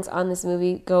ramblings on this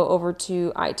movie, go over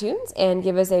to iTunes and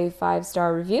give us a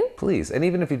 5-star review. Please. And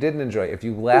even if you didn't enjoy it, if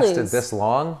you lasted this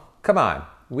long, come on.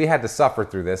 We had to suffer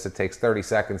through this. It takes 30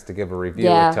 seconds to give a review.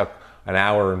 Yeah. It took an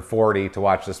hour and 40 to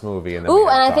watch this movie. And then Ooh,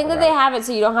 and I think that they have it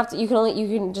so you don't have to, you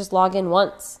can just log in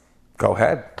once. Go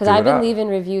ahead. Because I've been leaving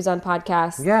reviews on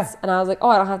podcasts. Yeah. And I was like,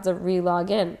 I don't have to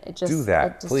re-log in. It just, do that,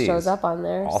 it just please. shows up on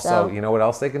there. Also, you know what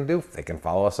else they can do? They can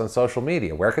follow us on social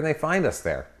media. Where can they find us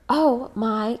there? Oh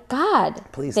my God.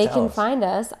 Please They tell can us. find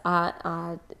us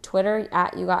on Twitter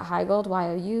at YouGotHeigold,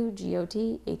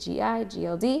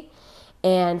 YOUGOTHEIGOLD,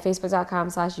 and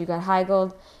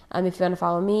Facebook.com/YouGotHeigold. If you want to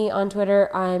follow me on Twitter,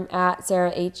 I'm at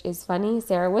Sarah H is funny.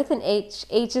 Sarah with an H.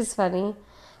 H is funny.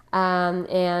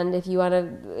 And if you want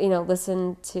to,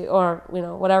 listen to, or,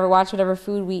 watch whatever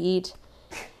food we eat.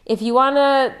 If you want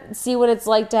to see what it's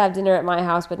like to have dinner at my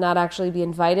house but not actually be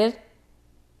invited,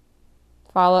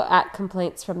 follow at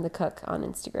Complaints from the Cook on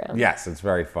Instagram. Yes, it's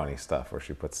very funny stuff where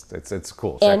she puts, it's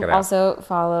cool. Check And it out. also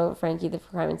follow Frankie the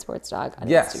Crime and Sports Dog on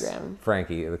Instagram.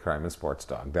 Frankie the Crime and Sports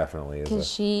Dog definitely is. Because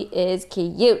she is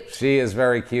cute. She is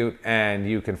very cute, and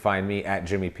you can find me at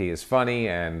Jimmy P is funny,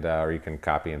 and or you can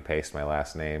copy and paste my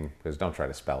last name, because don't try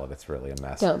to spell it; it's really a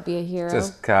mess. Don't be a hero.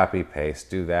 Just copy, paste,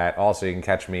 do that. Also, you can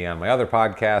catch me on my other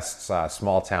podcasts,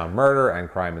 Small Town Murder and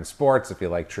Crime and Sports. If you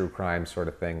like true crime sort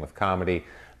of thing with comedy,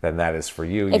 then that is for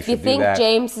you. If you should think do that.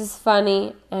 James is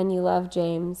funny and you love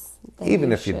James, then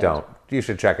Even if you don't, you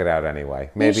should check it out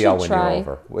anyway. Maybe I'll win you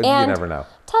over. You never know.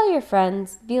 Tell your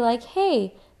friends. Be like,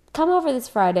 hey, come over this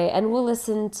Friday and we'll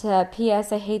listen to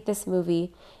P.S. I Hate This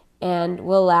Movie, and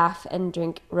we'll laugh and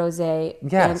drink rosé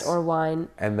and or wine.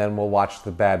 And then we'll watch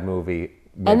the bad movie.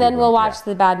 And then we'll watch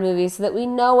the bad movie so that we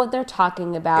know what they're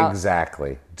talking about.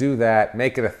 Exactly. Do that.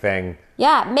 Make it a thing.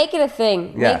 Yeah, make it a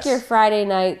thing. Yes. Make your Friday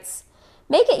nights.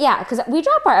 Make it, because we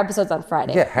drop our episodes on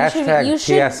Friday. Yeah, hashtag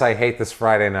P.S. I Hate This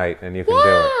Friday Night, and you can do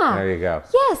it. There you go.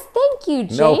 Yes, thank you,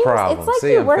 James. No problem. It's like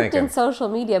See, you I'm worked thinking. in social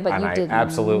media, but And you I did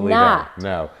absolutely not. don't.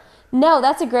 No. No,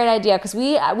 that's a great idea, because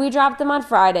we drop them on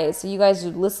Fridays, so you guys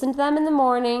should listen to them in the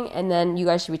morning, and then you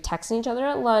guys should be texting each other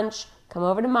at lunch. Come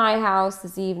over to my house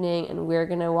this evening, and we're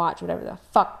going to watch whatever the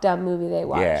fucked up movie they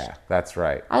watched. Yeah, that's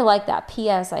right. I like that.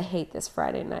 P.S. I Hate This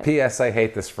Friday Night. P.S. I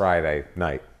Hate This Friday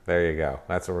Night. There you go.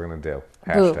 That's what we're going to do.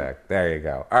 Boom. Hashtag. There you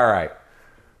go. All right.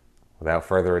 Without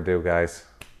further ado, guys.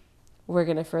 We're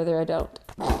going to further a don't.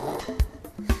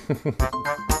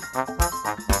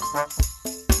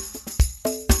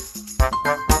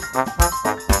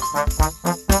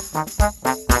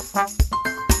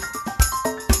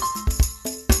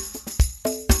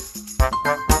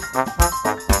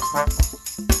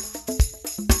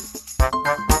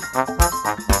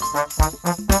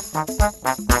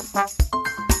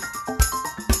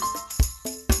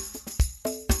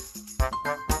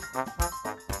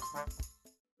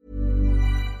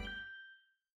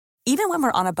 Even when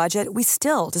we're on a budget, we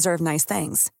still deserve nice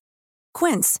things.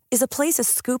 Quince is a place to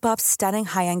scoop up stunning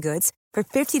high-end goods for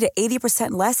 50 to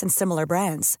 80% less than similar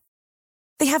brands.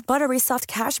 They have buttery soft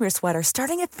cashmere sweaters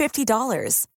starting at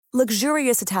 $50,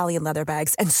 luxurious Italian leather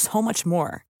bags, and so much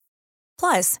more.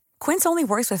 Plus, Quince only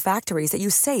works with factories that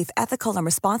use safe, ethical, and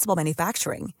responsible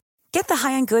manufacturing. Get the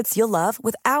high-end goods you'll love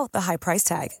without the high price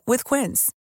tag with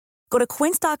Quince. Go to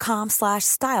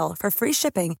quince.com/style for free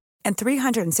shipping and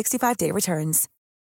 365-day returns.